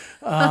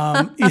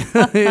 I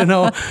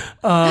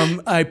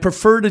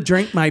prefer to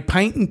drink my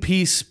pint in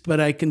peace, but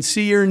I can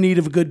see you're in need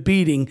of a good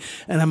beating,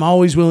 and I'm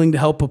always willing to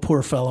help a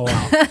poor fellow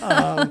out.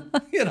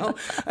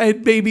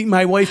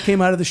 My wife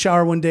came out of the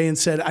shower one day and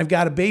said, I've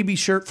got a baby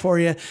shirt for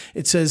you.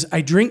 It says,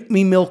 I drink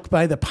me milk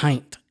by the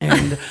pint.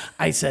 And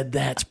I said,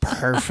 that's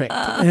perfect.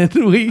 And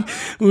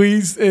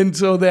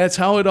so that's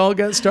how it all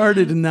got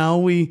started. And now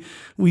we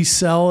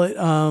sell it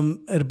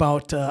at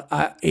about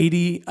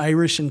 80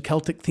 Irish and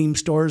Celtic themed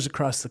stores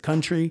across the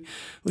country.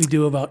 We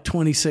do about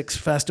 26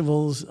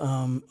 festivals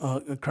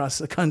across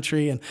the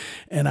country.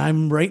 And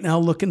I'm right now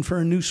looking for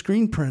a new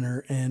screen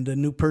printer and a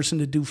new person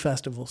to do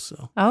festivals.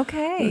 So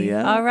okay.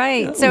 All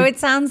right. Yeah, so it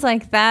sounds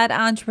like that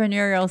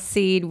entrepreneurial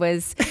seed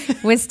was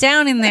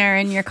down in there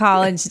in your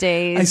college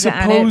days. I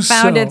suppose and it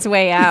found so. Its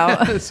way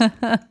out. Yes.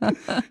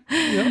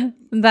 Yep.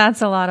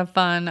 That's a lot of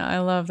fun. I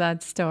love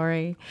that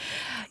story.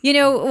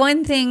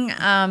 One thing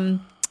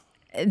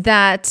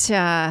that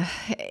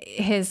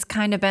has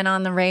kind of been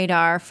on the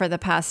radar for the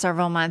past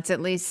several months, at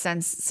least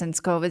since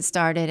COVID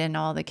started and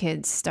all the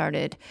kids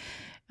started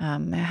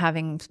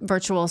having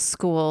virtual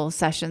school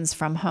sessions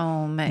from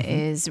home,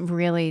 is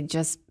really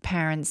just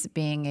parents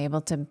being able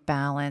to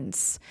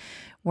balance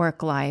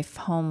work life,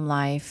 home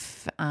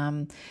life.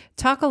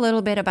 Talk a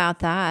little bit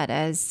about that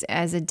as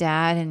a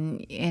dad,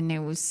 and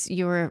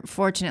you were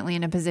fortunately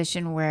in a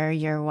position where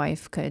your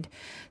wife could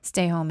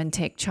stay home and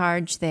take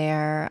charge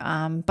there.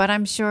 But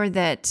I'm sure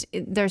that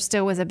there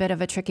still was a bit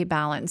of a tricky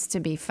balance to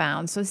be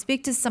found. So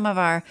speak to some of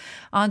our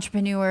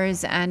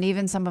entrepreneurs and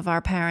even some of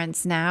our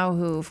parents now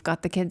who've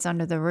got the kids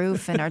under the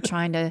roof and are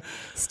trying to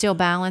still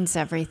balance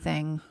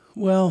everything.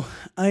 Well,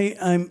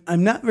 I'm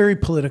not very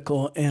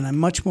political, and I'm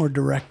much more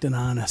direct and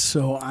honest.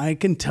 So I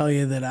can tell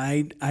you that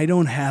I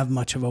don't have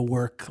much of a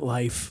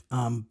work-life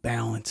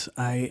balance.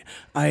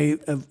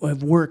 I've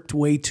worked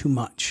way too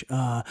much.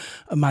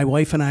 My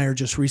wife and I are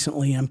just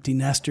recently empty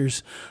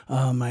nesters.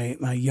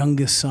 My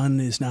youngest son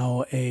is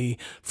now a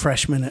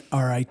freshman at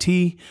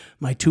RIT.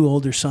 My two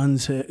older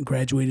sons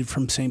graduated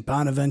from St.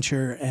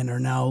 Bonaventure and are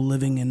now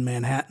living in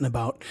Manhattan,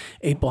 about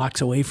 8 blocks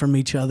away from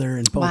each other,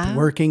 and both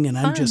working. And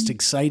I'm just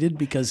excited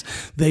because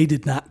they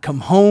did not come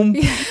home,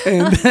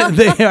 and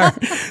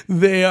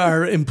they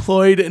are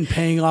employed and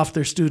paying off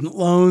their student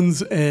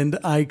loans. And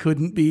I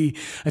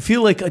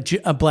feel like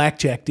a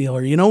blackjack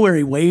dealer, where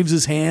he waves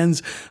his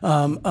hands,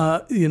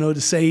 to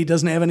say he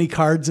doesn't have any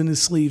cards in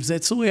his sleeves.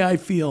 That's the way I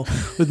feel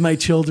with my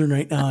children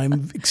right now.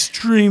 I'm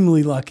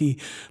extremely lucky.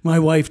 My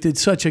wife did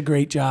such a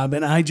great job,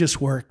 and I just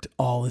worked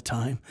all the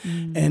time,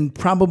 and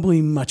probably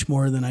much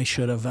more than I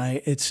should have.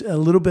 It's a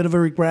little bit of a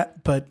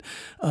regret, but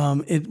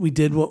we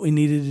did what we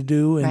needed to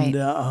do. And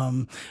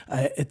Right.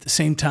 at the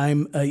same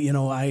time,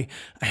 I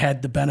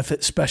had the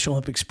benefit. Special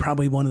Olympics,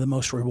 probably one of the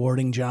most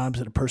rewarding jobs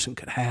that a person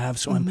could have.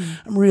 So I'm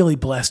really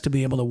blessed to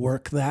be able to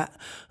work that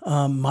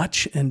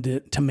much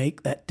and to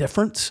make that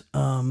difference.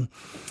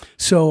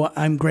 So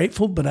I'm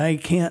grateful, but I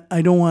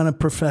don't want to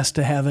profess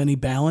to have any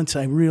balance.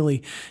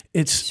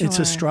 It's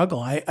a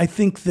struggle. I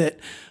think that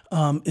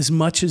as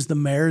much as the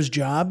mayor's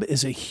job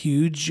is a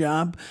huge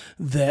job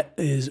that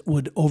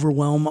would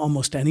overwhelm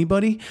almost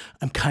anybody,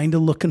 I'm kind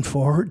of looking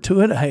forward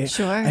to it.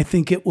 I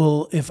think it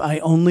will, if I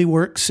only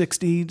work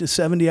 60 to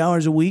 70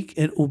 hours a week,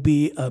 it will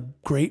be a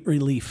great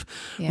relief.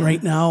 Yeah.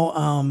 Right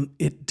now,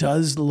 it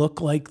does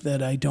look like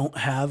that I don't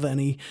have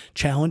any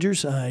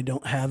challengers. I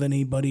don't have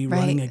anybody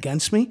running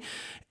against me.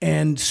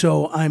 And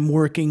so I'm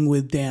working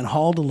with Dan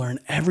Hall to learn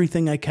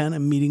everything I can.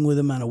 I'm meeting with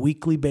him on a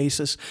weekly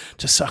basis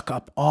to suck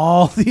up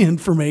all the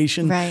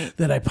information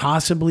that I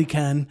possibly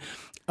can.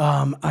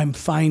 I'm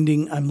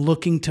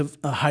looking to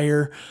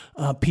hire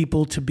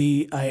people to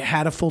be. I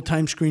had a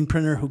full-time screen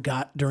printer who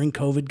during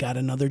COVID got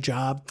another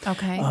job.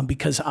 Okay.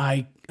 Because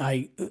I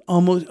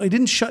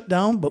didn't shut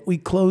down, but we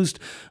closed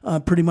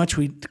pretty much.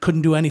 We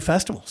couldn't do any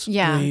festivals.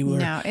 Yeah,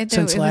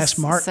 since last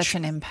March. Such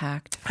an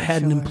impact. I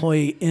had an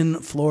employee in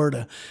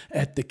Florida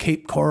at the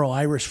Cape Coral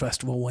Irish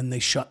Festival when they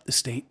shut the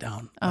state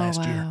down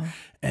last year,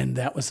 and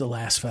that was the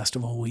last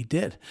festival we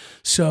did.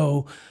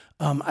 So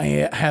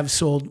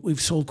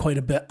we've sold quite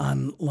a bit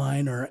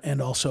online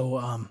and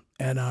also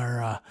at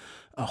our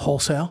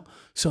wholesale.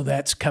 So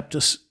that's kept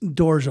us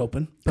doors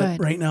open. But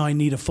right now I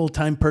need a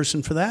full-time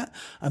person for that.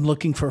 I'm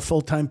looking for a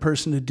full-time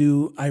person to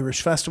do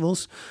Irish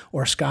festivals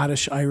or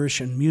Scottish, Irish,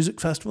 and music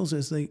festivals,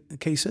 as the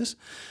case is.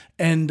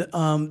 And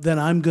then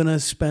I'm going to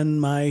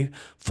spend my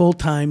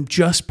full-time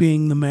just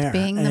being the mayor.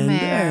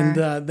 And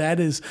that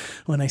is,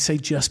 when I say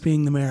just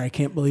being the mayor, I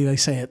can't believe I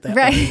say it that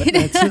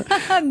way.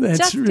 But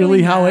that's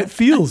really how it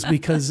feels,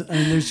 because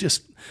there's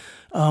just...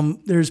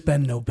 there's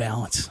been no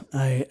balance.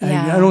 I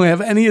don't have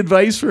any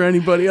advice for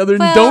anybody other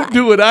than don't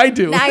do what I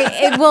do.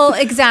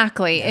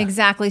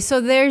 Exactly.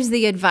 So there's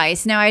the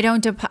advice. Now, I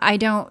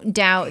don't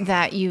doubt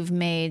that you've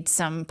made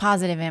some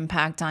positive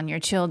impact on your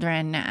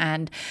children.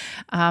 And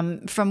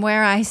from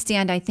where I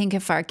stand, I think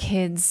if our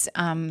kids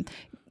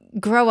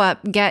grow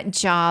up, get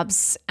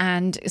jobs,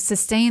 and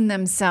sustain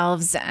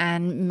themselves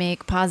and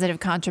make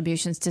positive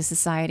contributions to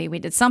society, we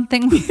did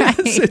something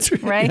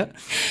right, right?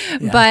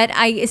 Yeah. But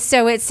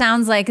so it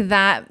sounds like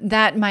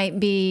that might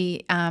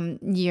be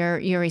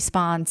your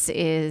response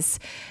is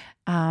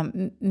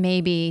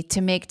maybe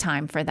to make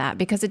time for that,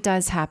 because it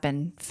does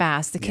happen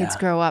fast. The kids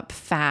grow up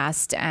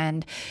fast.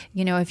 And,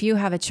 if you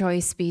have a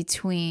choice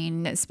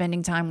between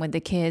spending time with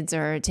the kids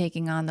or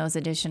taking on those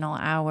additional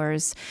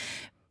hours,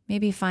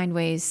 maybe find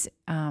ways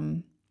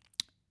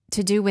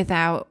to do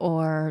without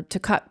or to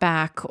cut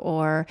back,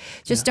 or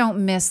just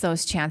don't miss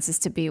those chances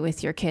to be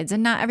with your kids.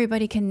 And not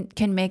everybody can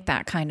make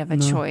that kind of a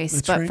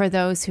choice. But for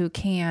those who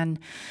can,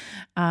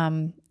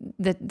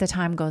 the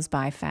time goes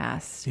by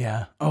fast.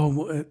 Yeah.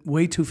 Oh,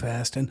 way too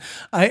fast. And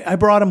I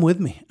brought him with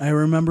me. I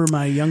remember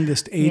my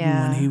youngest,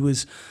 Aiden, when he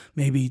was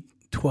maybe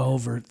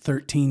 12 or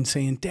 13,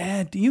 saying,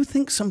 "Dad, do you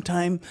think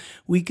sometime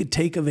we could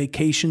take a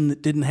vacation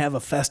that didn't have a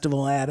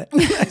festival at it?"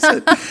 I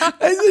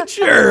said,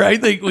 "Sure, I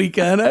think we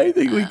can. I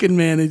think we can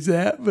manage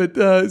that."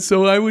 But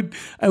so I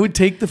would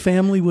take the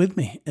family with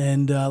me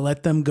and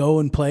let them go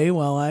and play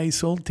while I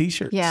sold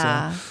T-shirts.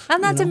 Yeah, so,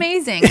 and that's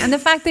amazing. And the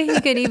fact that he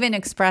could even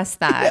express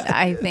that,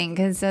 I think,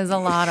 says a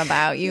lot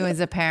about you as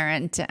a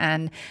parent,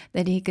 and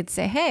that he could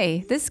say,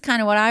 "Hey, this is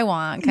kind of what I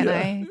want.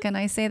 Can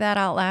I say that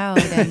out loud?"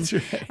 And, that's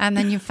right. And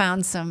then you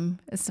found some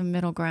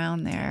middle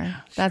ground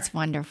there. That's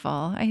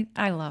wonderful.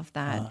 I love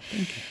that.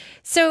 Thank you.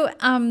 So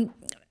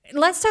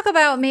let's talk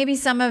about maybe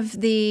some of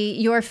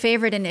your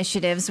favorite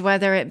initiatives,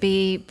 whether it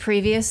be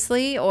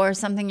previously or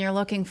something you're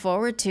looking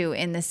forward to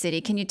in the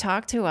city. Can you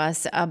talk to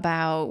us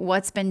about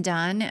what's been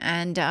done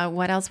and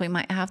what else we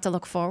might have to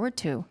look forward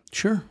to?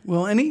 Sure.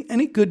 Well,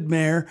 any good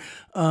mayor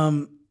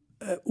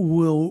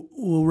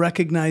will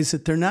recognize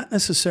that they're not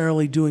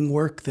necessarily doing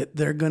work that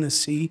they're going to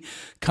see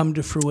come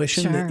to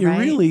fruition. Sure, that you're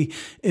really,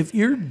 if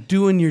you're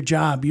doing your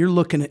job, you're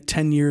looking at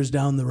 10 years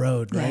down the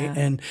road, right?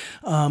 Yeah.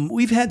 And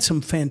we've had some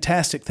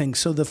fantastic things.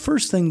 So the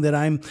first thing that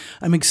I'm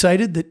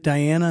excited that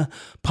Diana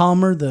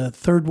Palmer, the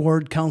 3rd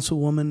Ward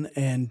Councilwoman,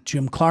 and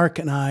Jim Clark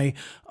and I,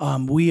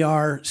 we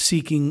are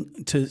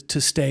seeking to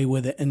stay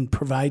with it and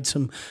provide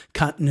some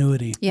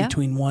continuity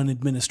between one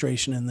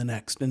administration and the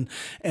next.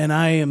 And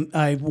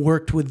I've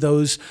worked with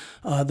those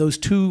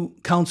 2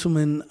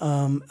 councilmen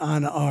on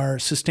our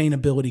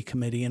sustainability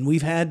committee, and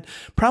we've had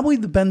probably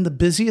been the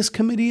busiest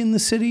committee in the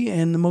city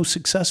and the most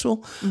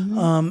successful.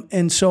 Mm-hmm.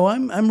 And so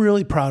I'm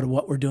really proud of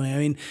what we're doing. I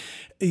mean,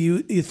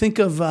 you think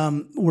of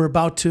we're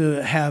about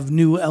to have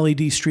new LED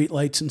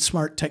streetlights and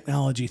smart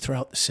technology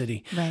throughout the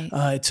city. Right.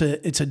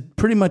 It's a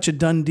pretty much a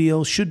done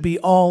deal. Should be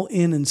all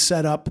in and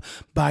set up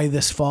by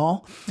this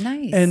fall.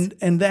 Nice.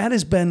 And that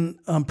has been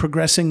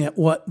progressing at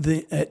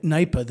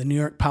NYPA, the New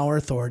York Power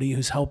Authority,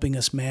 who's helping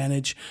us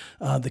manage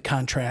the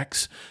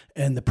contracts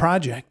and the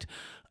project.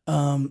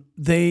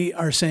 they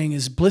are saying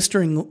is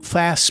blistering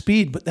fast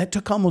speed, but that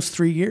took almost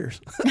 3 years.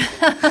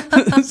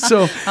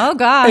 So, oh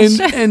gosh,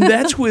 and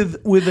that's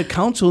with a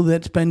council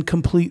that's been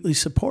completely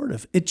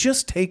supportive. It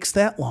just takes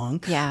that long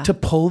to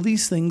pull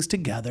these things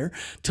together,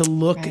 to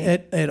look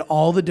at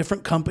all the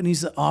different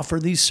companies that offer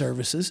these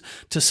services,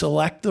 to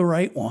select the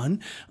right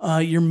one.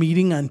 You're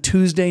meeting on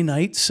Tuesday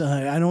nights.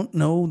 I don't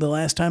know the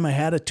last time I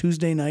had a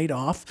Tuesday night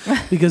off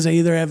because I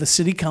either have a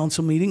city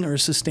council meeting or a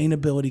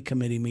sustainability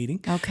committee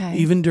meeting. Okay.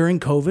 Even during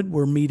COVID,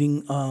 we're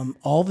meeting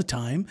all the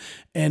time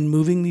and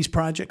moving these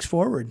projects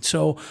forward.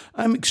 So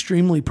I'm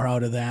extremely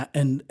proud of that.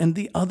 And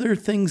the other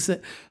things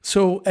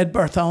so Ed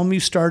Bartholomew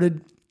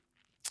started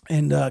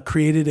and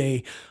created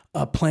a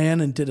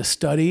plan and did a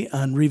study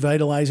on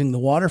revitalizing the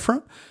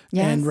waterfront.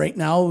 Yes. And right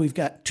now we've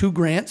got 2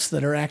 grants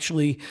that are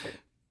actually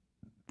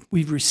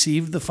we've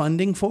received the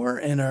funding for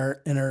and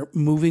are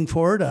moving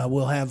forward.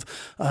 We'll have,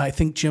 I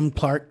think Jim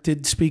Clark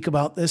did speak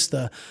about this,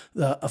 a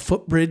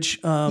footbridge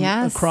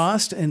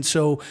across. And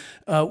so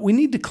we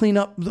need to clean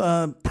up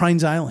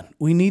Pines Island.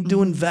 We need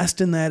to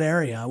invest in that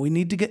area. We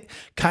need to get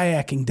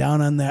kayaking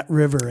down on that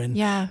river.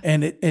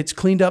 And it's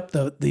cleaned up.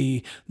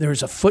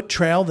 There's a foot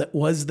trail that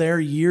was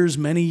there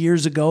many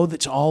years ago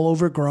that's all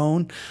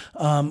overgrown.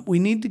 We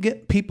need to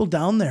get people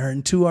down there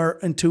into our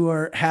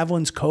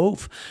Haviland's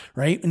Cove,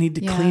 right? We need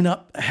to clean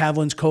up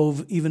Haviland's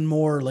Cove even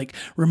more, like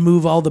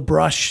remove all the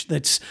brush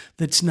that's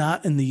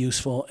not in the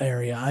useful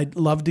area. I'd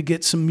love to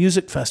get some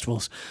music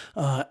festivals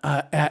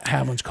at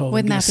Haviland's Cove.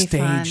 Wouldn't and that be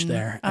stage fun?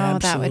 there. Oh,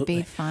 Absolutely. that would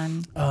be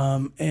fun.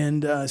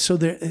 So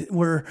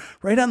we're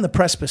right on the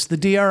precipice. The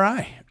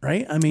DRI,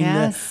 right? I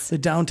mean, the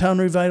Downtown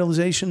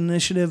Revitalization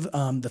Initiative,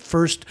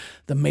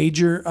 the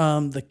major,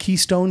 the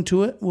keystone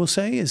to it, we'll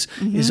say, is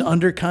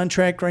under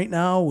contract right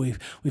now.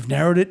 We've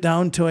narrowed it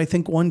down to, I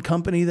think, one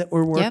company that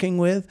we're working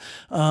with.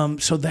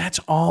 So that's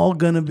all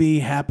going to be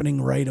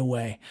happening right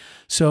away.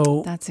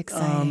 So that's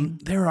exciting.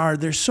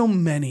 There's so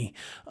many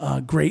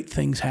great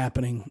things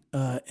happening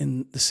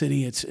in the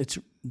city.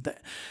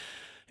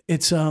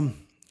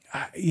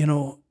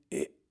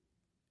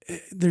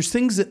 There's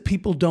things that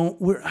people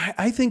don't.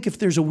 I think if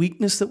there's a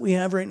weakness that we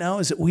have right now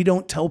is that we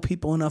don't tell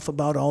people enough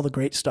about all the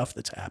great stuff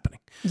that's happening.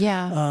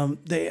 Yeah.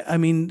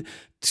 10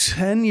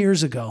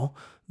 years ago,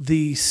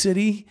 the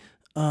city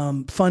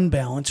fund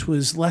balance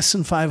was less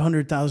than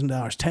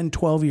 $500,000. 10,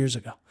 12 years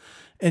ago.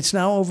 It's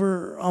now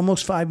over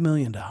almost $5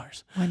 million.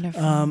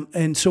 Wonderful.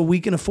 And so we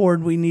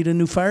need a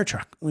new fire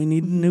truck. We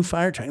need a new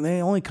fire truck.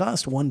 They only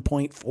cost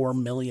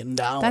 $1.4 million.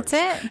 That's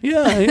it.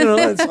 Yeah.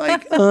 It's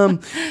like,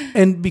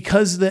 and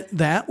because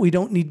that we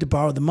don't need to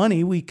borrow the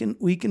money, we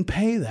can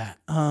pay that.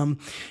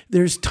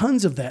 There's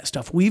tons of that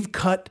stuff. We've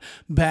cut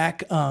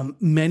back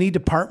many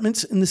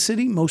departments in the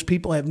city. Most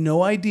people have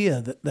no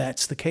idea that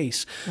that's the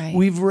case. Right.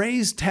 We've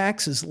raised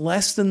taxes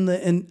less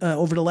than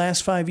over the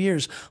last 5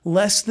 years,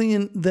 less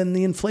than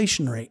the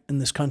inflation rate in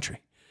this country.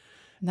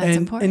 That's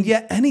important. And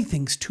yet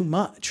anything's too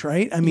much,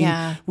 right? I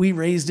mean, we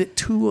raised it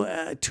to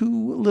a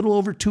little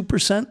over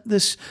 2%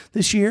 this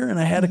year, and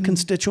I had a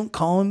constituent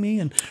calling me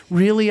and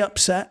really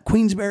upset.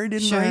 Queensbury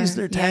didn't raise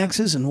their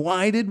taxes, and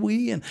why did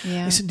we? And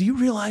I said, do you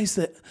realize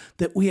that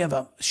we have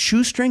a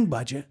shoestring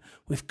budget?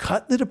 We've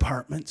cut the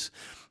departments,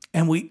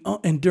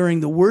 and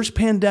during the worst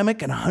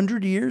pandemic in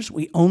 100 years,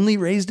 we only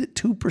raised it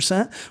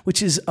 2%,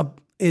 which it's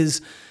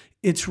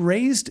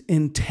raised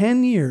in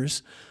 10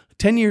 years.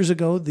 10 years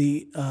ago,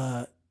 the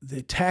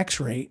tax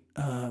rate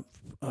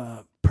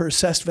per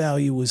assessed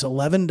value was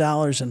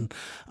 $11 and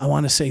I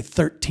want to say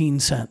 13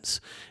 cents.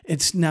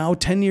 It's now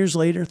 10 years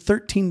later,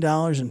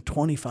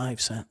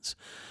 $13.25.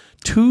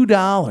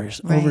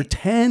 $2 over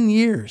 10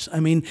 years.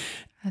 I mean,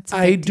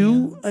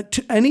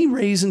 any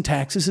raise in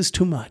taxes is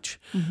too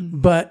much,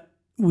 but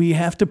we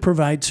have to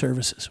provide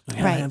services. We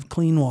got to have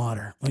clean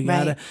water. We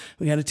got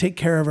to take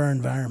care of our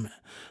environment.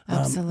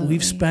 Absolutely.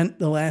 We've spent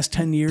the last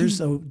 10 years,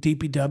 though,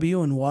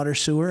 DPW and water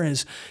sewer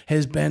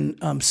has been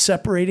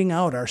separating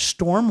out our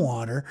storm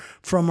water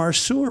from our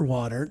sewer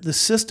water. The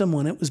system,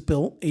 when it was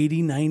built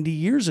 80, 90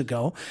 years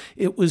ago,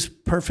 it was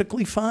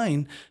perfectly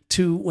fine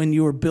when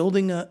you were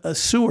building a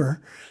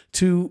sewer,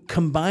 to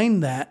combine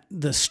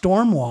the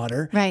storm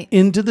water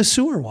into the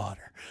sewer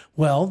water.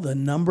 Well, the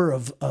number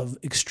of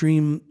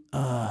extreme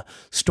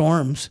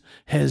storms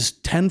has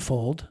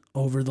tenfold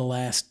over the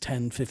last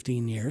 10,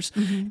 15 years.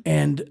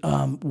 And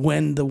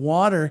when the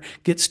water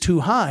gets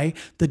too high,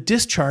 the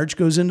discharge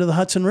goes into the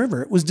Hudson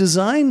River. It was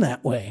designed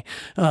that way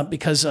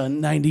because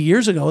 90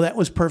 years ago, that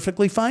was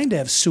perfectly fine to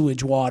have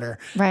sewage water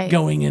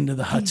going into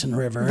the Hudson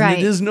River. And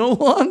it is no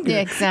longer. Yeah,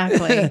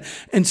 exactly.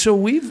 And so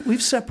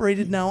we've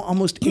separated now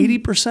almost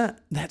 80%.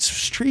 That's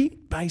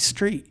street by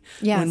street.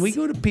 Yes. When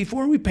we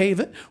before we pave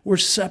it, we're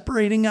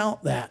separating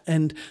out that.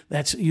 And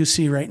that's, you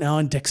see right now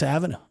on Dix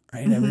Avenue.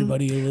 right?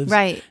 Everybody who lives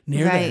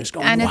near there is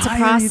going, and why it's a are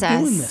process. you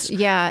doing this?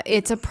 Yeah,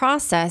 it's a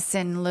process.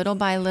 And little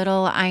by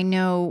little, I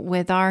know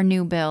with our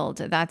new build,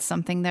 that's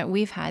something that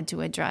we've had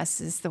to address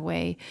is the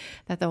way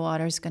that the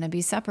water is going to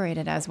be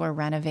separated as we're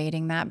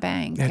renovating that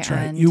bank. That's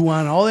right. You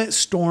want all that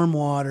storm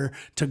water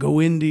to go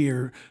into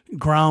your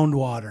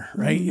groundwater,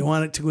 right? You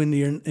want it to go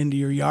into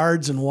your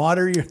yards and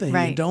water your thing.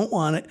 Right. You don't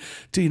want it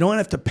to. You don't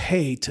have to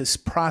pay to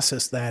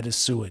process that as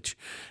sewage,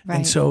 Right.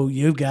 and so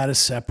you've got to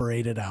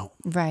separate it out.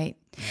 Right.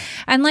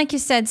 And like you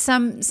said,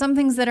 some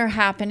things that are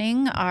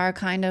happening are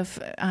kind of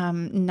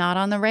not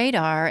on the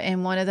radar.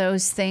 And one of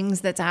those things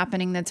that's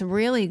happening that's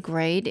really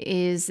great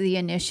is the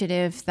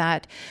initiative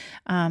that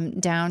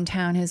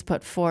downtown has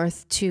put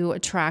forth to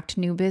attract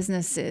new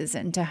businesses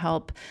and to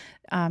help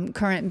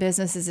current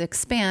businesses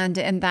expand.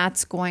 And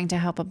that's going to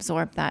help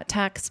absorb that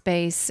tax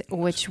base,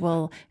 which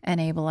will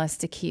enable us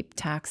to keep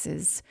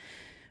taxes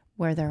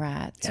where they're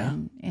at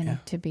and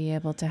to be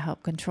able to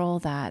help control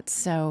that.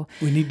 So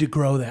we need to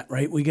grow that,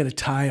 right? We got to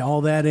tie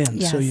all that in.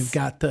 Yes. So you've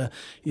got the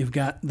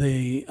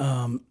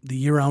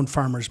year-round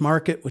farmers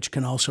market, which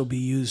can also be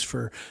used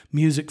for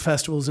music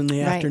festivals in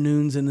the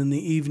afternoons and in the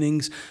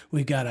evenings.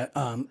 We've got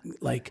to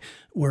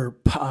we're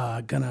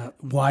gonna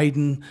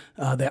widen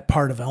that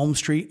part of Elm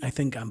Street. I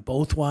think on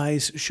both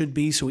ways should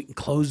be, so we can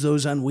close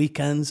those on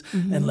weekends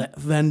and let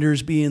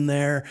vendors be in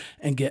there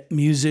and get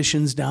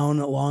musicians down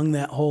along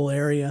that whole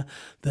area.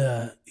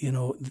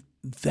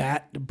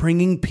 That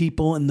bringing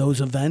people in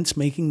those events,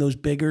 making those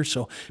bigger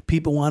so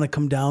people want to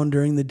come down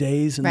during the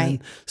days and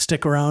then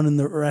stick around in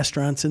the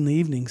restaurants in the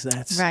evenings.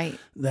 That's right.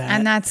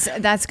 And that's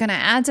going to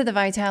add to the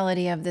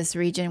vitality of this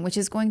region, which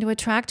is going to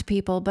attract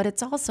people, but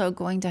it's also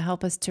going to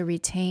help us to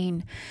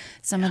retain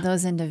some of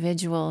those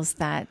individuals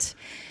that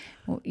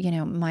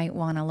might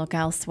want to look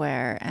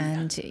elsewhere.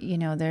 And,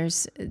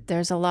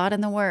 there's a lot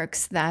in the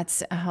works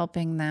that's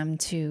helping them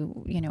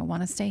to,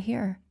 want to stay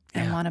here.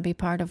 And want to be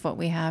part of what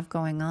we have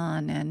going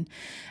on. And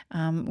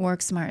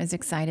WorkSmart is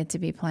excited to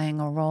be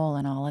playing a role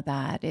in all of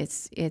that.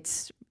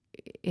 It's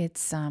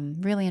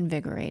really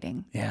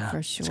invigorating,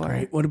 for sure. It's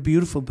great. What a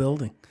beautiful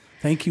building.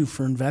 Thank you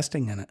for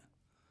investing in it.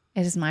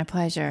 It is my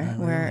pleasure.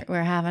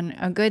 We're having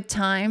a good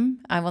time.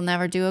 I will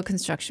never do a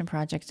construction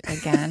project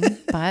again,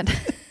 but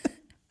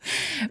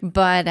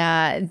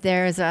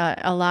there's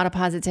a lot of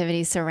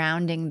positivity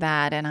surrounding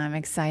that, and I'm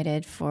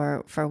excited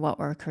for what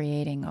we're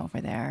creating over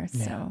there.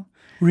 So.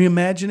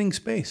 Reimagining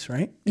space,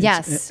 right?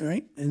 Yes.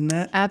 Right? Isn't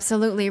that?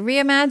 Absolutely.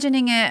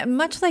 Reimagining it,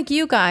 much like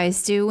you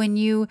guys do when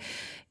you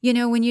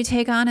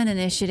take on an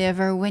initiative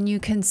or when you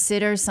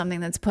consider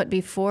something that's put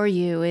before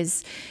you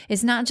is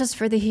not just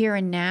for the here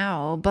and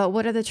now, but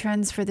what are the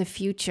trends for the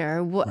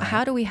future?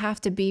 How do we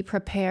have to be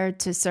prepared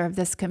to serve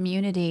this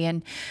community?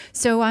 And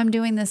so I'm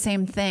doing the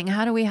same thing.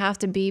 How do we have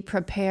to be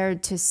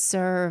prepared to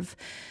serve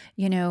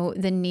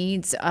the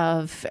needs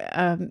of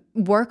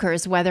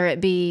workers, whether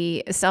it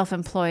be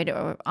self-employed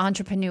or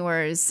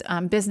entrepreneurs,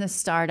 business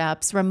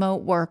startups,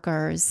 remote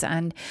workers,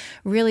 and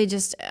really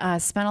just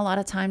spend a lot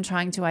of time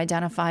trying to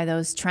identify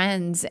those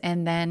trends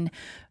and then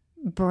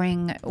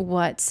bring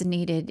what's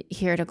needed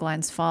here to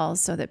Glens Falls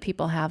so that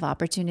people have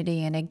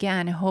opportunity. And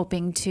again,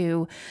 hoping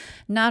to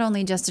not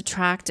only just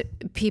attract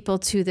people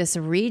to this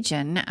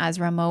region as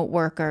remote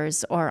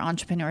workers or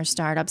entrepreneur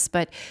startups,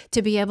 but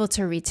to be able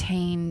to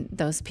retain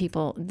those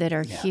people that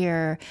are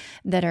here,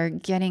 that are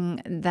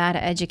getting that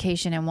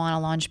education and want to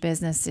launch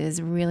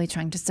businesses, really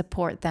trying to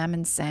support them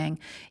and saying,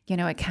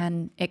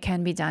 it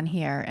can be done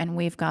here. And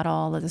we've got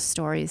all of the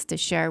stories to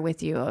share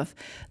with you of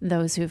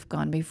those who've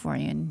gone before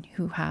you and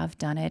who have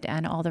done it.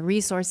 And all the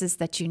resources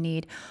that you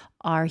need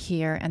are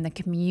here, and the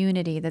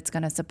community that's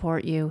going to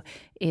support you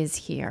is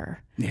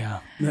here.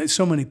 Yeah.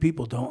 So many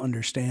people don't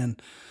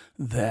understand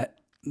that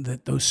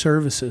those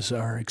services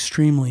are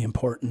extremely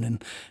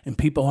important, and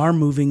people are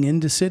moving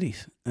into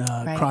cities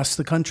across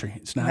the country.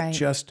 It's not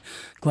just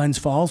Glens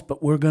Falls,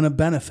 but we're going to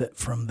benefit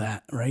from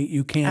that, right?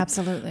 You can't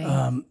absolutely.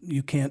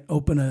 You can't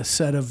open a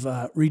set of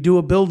redo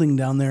a building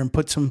down there and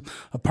put some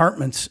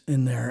apartments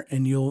in there,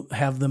 and you'll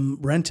have them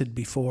rented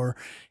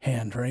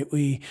beforehand, right?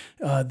 We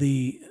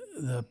the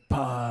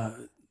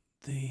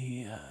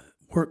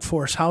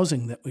workforce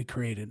housing that we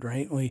created,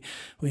 right?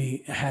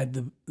 We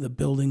had the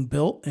building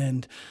built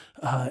and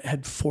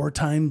had 4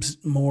 times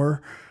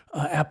more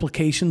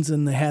applications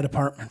than they had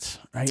apartments,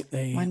 right?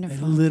 They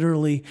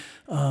literally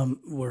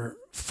were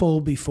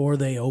full before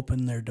they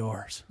opened their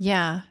doors.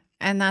 Yeah,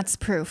 and that's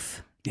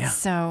proof. Yeah.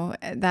 So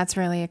that's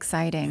really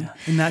exciting. Yeah.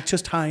 And not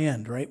just high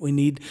end, right? We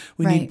need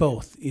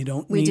both. You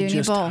don't need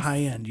just high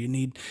end. You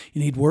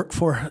need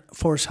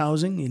workforce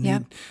housing. You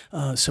need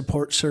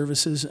support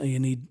services. You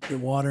need the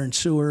water and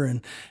sewer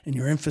and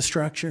your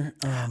infrastructure.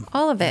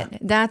 All of it.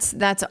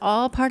 That's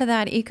all part of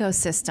that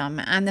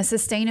ecosystem, and the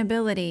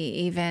sustainability.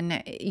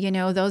 Even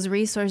those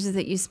resources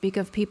that you speak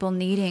of people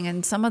needing,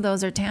 and some of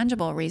those are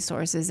tangible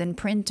resources, and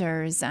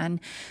printers and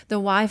the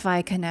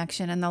Wi-Fi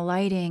connection and the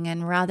lighting.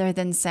 And rather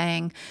than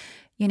saying,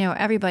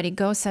 everybody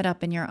go set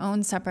up in your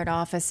own separate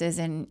offices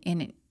and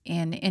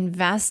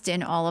invest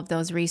in all of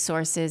those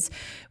resources,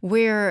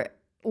 we're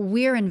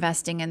we're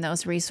investing in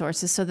those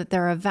resources so that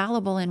they're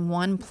available in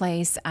one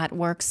place at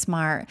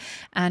WorkSmart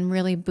and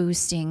really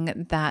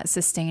boosting that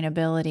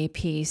sustainability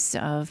piece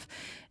of,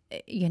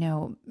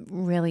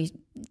 really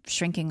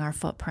shrinking our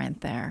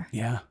footprint there.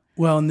 Yeah.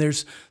 Well, and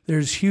there's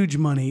huge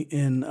money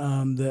in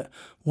the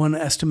one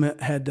estimate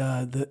had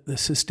the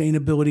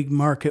sustainability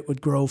market would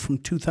grow from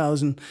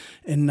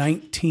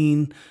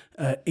 2019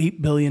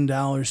 $8 billion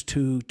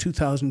to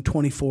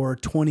 2024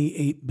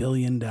 $28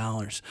 billion.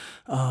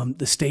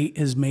 The state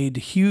has made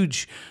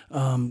huge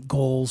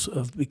goals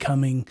of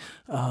becoming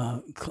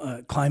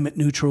climate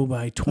neutral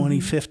by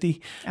 2050,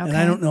 okay. And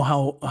I don't know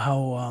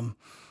how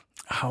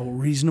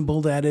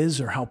reasonable that is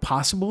or how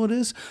possible it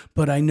is,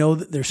 but I know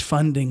that there's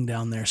funding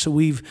down there. So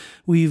we've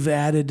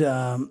added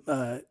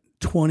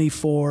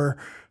 24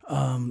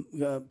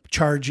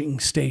 charging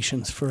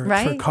stations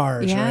for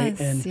cars, yes,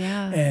 right?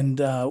 Yeah. And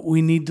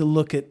we need to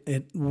look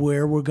at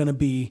where we're going to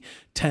be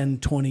 10,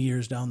 20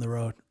 years down the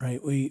road,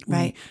 right? We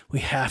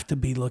have to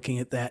be looking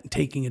at that and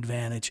taking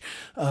advantage.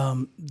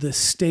 The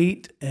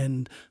state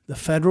and the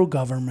federal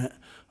government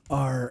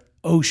are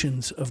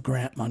oceans of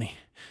grant money.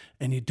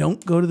 And you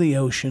don't go to the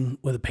ocean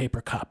with a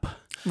paper cup.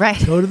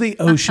 Right. Go to the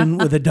ocean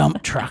with a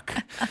dump truck.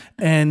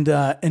 And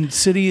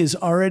city is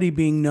already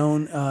being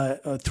known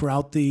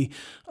throughout the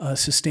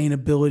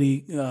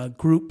sustainability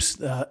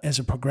groups as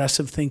a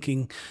progressive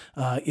thinking.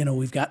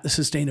 We've got the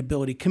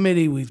sustainability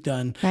committee. We've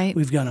done a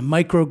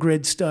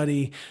microgrid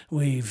study.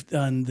 We've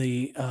done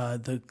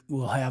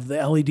we'll have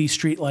the LED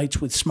street lights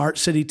with smart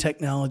city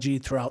technology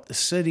throughout the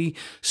city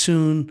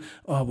soon.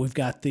 We've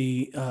got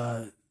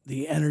the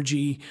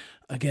energy.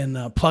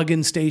 Again,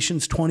 plug-in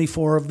stations,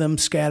 24 of them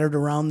scattered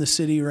around the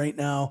city right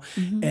now.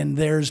 Mm-hmm. And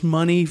there's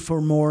money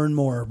for more and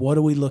more. What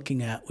are we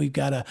looking at? We've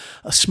got a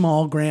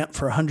small grant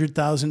for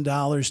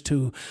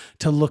 $100,000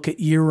 to look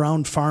at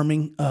year-round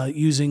farming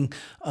using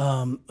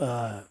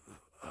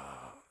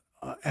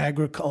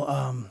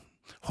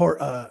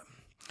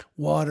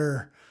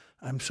water.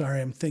 I'm sorry,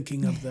 I'm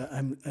thinking of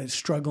I'm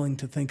struggling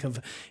to think of,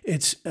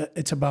 it's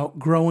about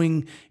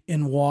growing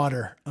in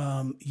water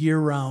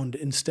year-round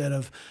instead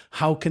of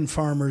how can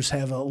farmers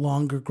have a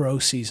longer grow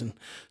season.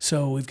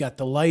 So we've got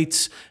the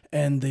lights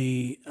and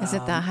the... Is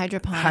it the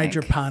hydroponic?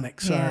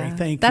 Hydroponic, sorry,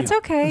 thank you. That's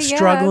okay, I'm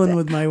struggling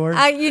with my words.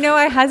 I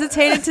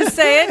hesitated to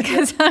say it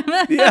because I'm...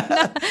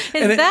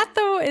 Is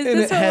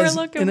this what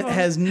we're looking for? And it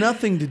has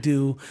nothing to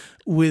do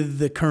with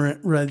the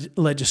current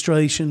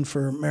legislation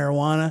for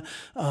marijuana.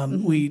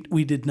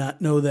 We did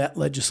not know that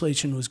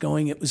legislation was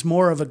going. It was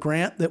more of a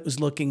grant that was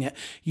looking at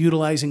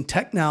utilizing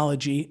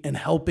technology and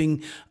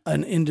helping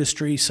an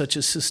industry such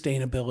as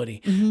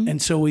sustainability. Mm-hmm.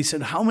 And so we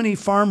said, how many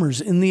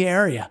farmers in the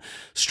area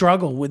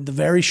struggle with the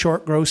very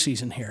short grow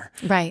season here?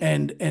 Right.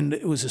 And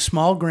it was a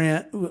small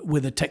grant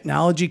with a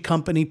technology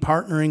company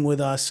partnering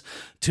with us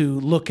to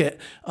look at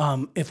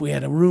if we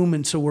had a room.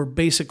 And so we're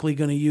basically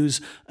going to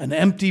use an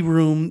empty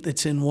room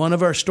that's in one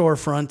of our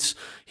storefronts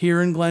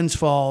here in Glens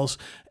Falls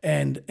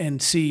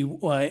and see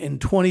in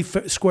 20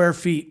 square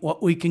feet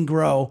what we can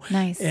grow.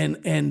 Nice.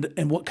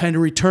 And what kind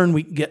of return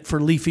we can get for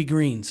leafy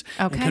greens.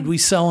 Okay. And could we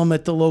sell them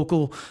at the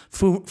local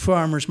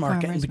farmers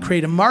market and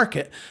create a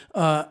market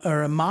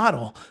or a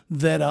model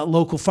that a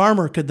local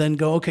farmer could then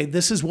go, okay,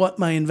 this is what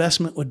my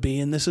investment would be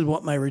and this is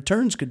what my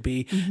returns could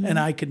be, and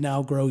I could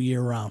now grow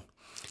year round.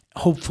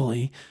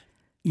 Hopefully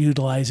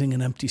utilizing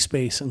an empty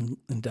space in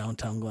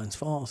downtown Glens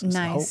Falls.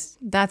 Nice.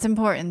 That's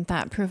important.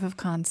 That proof of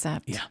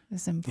concept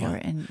is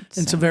important. Yeah.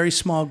 So. It's a very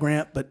small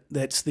grant, but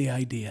that's the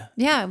idea.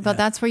 Yeah, but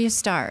that's where you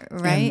start,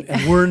 right?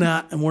 And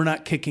we're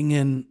not kicking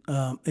in.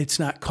 It's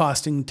not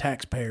costing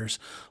taxpayers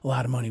a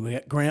lot of money. We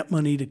got grant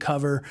money to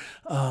cover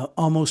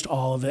almost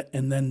all of it,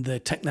 and then the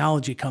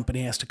technology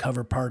company has to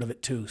cover part of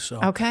it too. So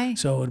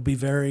So it would be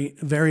very,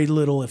 very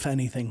little, if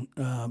anything,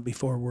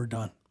 before we're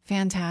done.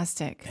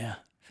 Fantastic. Yeah.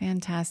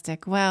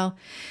 Fantastic. Well,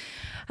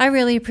 I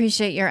really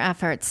appreciate your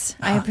efforts.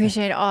 I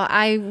appreciate all.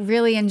 I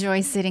really enjoy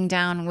sitting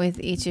down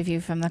with each of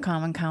you from the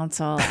Common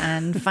Council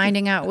and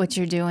finding out what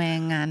you're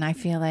doing. And I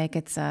feel like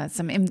it's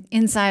some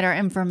insider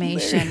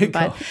information,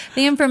 but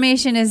the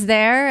information is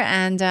there.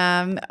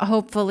 And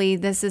hopefully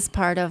this is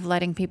part of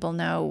letting people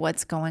know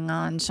what's going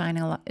on,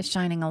 shining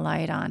a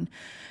light on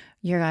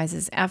your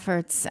guys'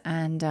 efforts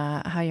and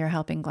how you're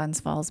helping Glens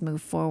Falls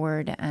move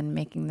forward and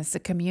making this a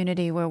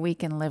community where we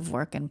can live,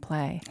 work, and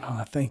play.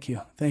 Oh, thank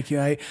you. Thank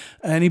you.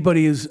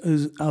 Anybody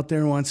who's out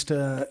there wants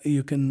to,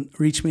 you can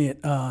reach me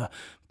at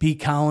B.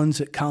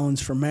 Collins at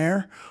Collins for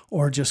Mayor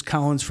or just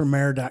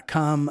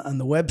collinsformayor.com on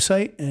the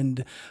website.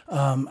 And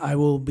I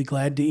will be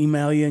glad to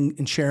email you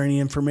and share any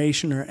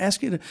information or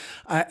ask you to.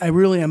 I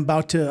really am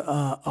about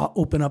to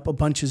open up a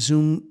bunch of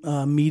Zoom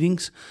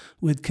meetings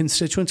with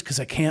constituents because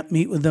I can't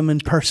meet with them in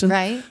person.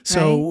 Right.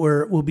 So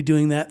we'll be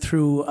doing that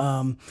through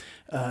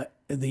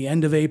the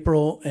end of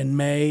April and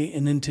May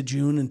and into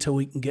June until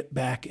we can get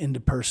back into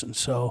person.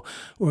 So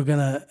we're going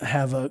to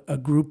have a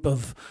group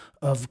of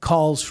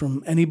calls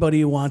from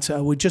anybody who wants.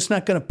 We're just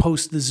not going to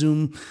post the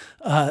Zoom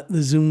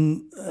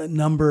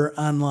number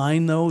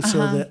online though, so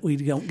that we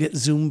don't get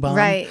Zoom bombed.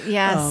 Right.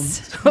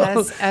 Yes.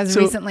 As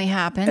recently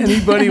happened.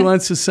 Anybody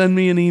wants to send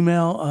me an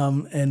email,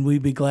 and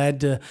we'd be glad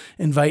to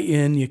invite you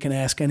in. You can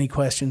ask any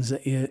questions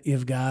that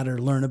you've got or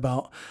learn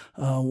about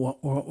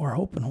what we're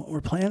hoping, what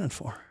we're planning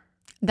for.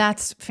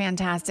 That's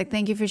fantastic.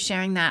 Thank you for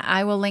sharing that.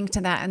 I will link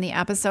to that in the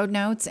episode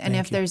notes. And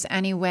if there's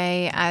any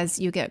way as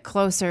you get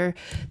closer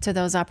to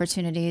those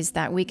opportunities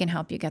that we can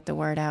help you get the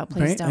word out,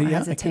 please don't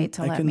hesitate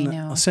to let me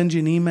know. I'll send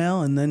you an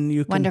email and then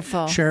you can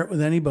share it with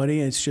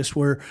anybody. It's just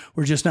we're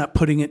just not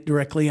putting it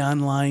directly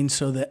online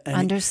so that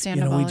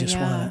understandable. We just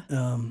want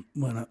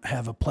to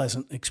have a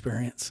pleasant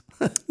experience.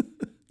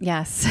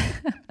 Yes.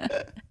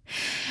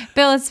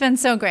 Bill, it's been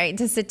so great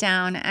to sit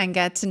down and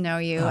get to know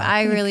you.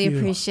 I really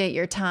appreciate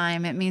your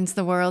time. It means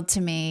the world to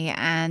me.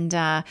 And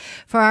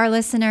for our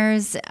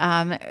listeners,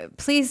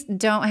 please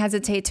don't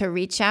hesitate to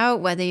reach out,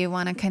 whether you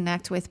want to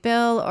connect with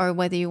Bill or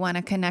whether you want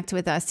to connect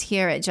with us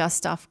here at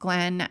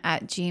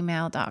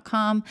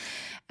justoffglenn@gmail.com.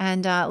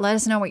 And let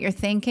us know what you're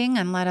thinking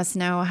and let us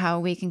know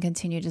how we can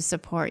continue to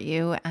support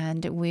you.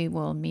 And we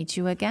will meet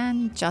you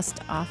again,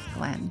 Just Off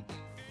Glenn.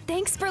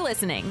 Thanks for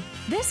listening.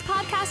 This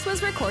podcast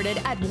was recorded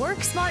at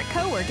WorkSmart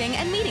Co-working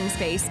and Meeting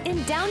Space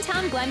in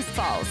downtown Glens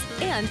Falls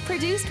and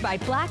produced by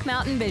Black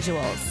Mountain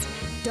Visuals.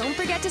 Don't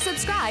forget to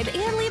subscribe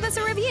and leave us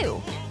a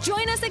review.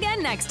 Join us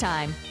again next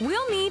time.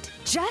 We'll meet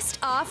Just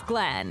Off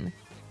Glenn.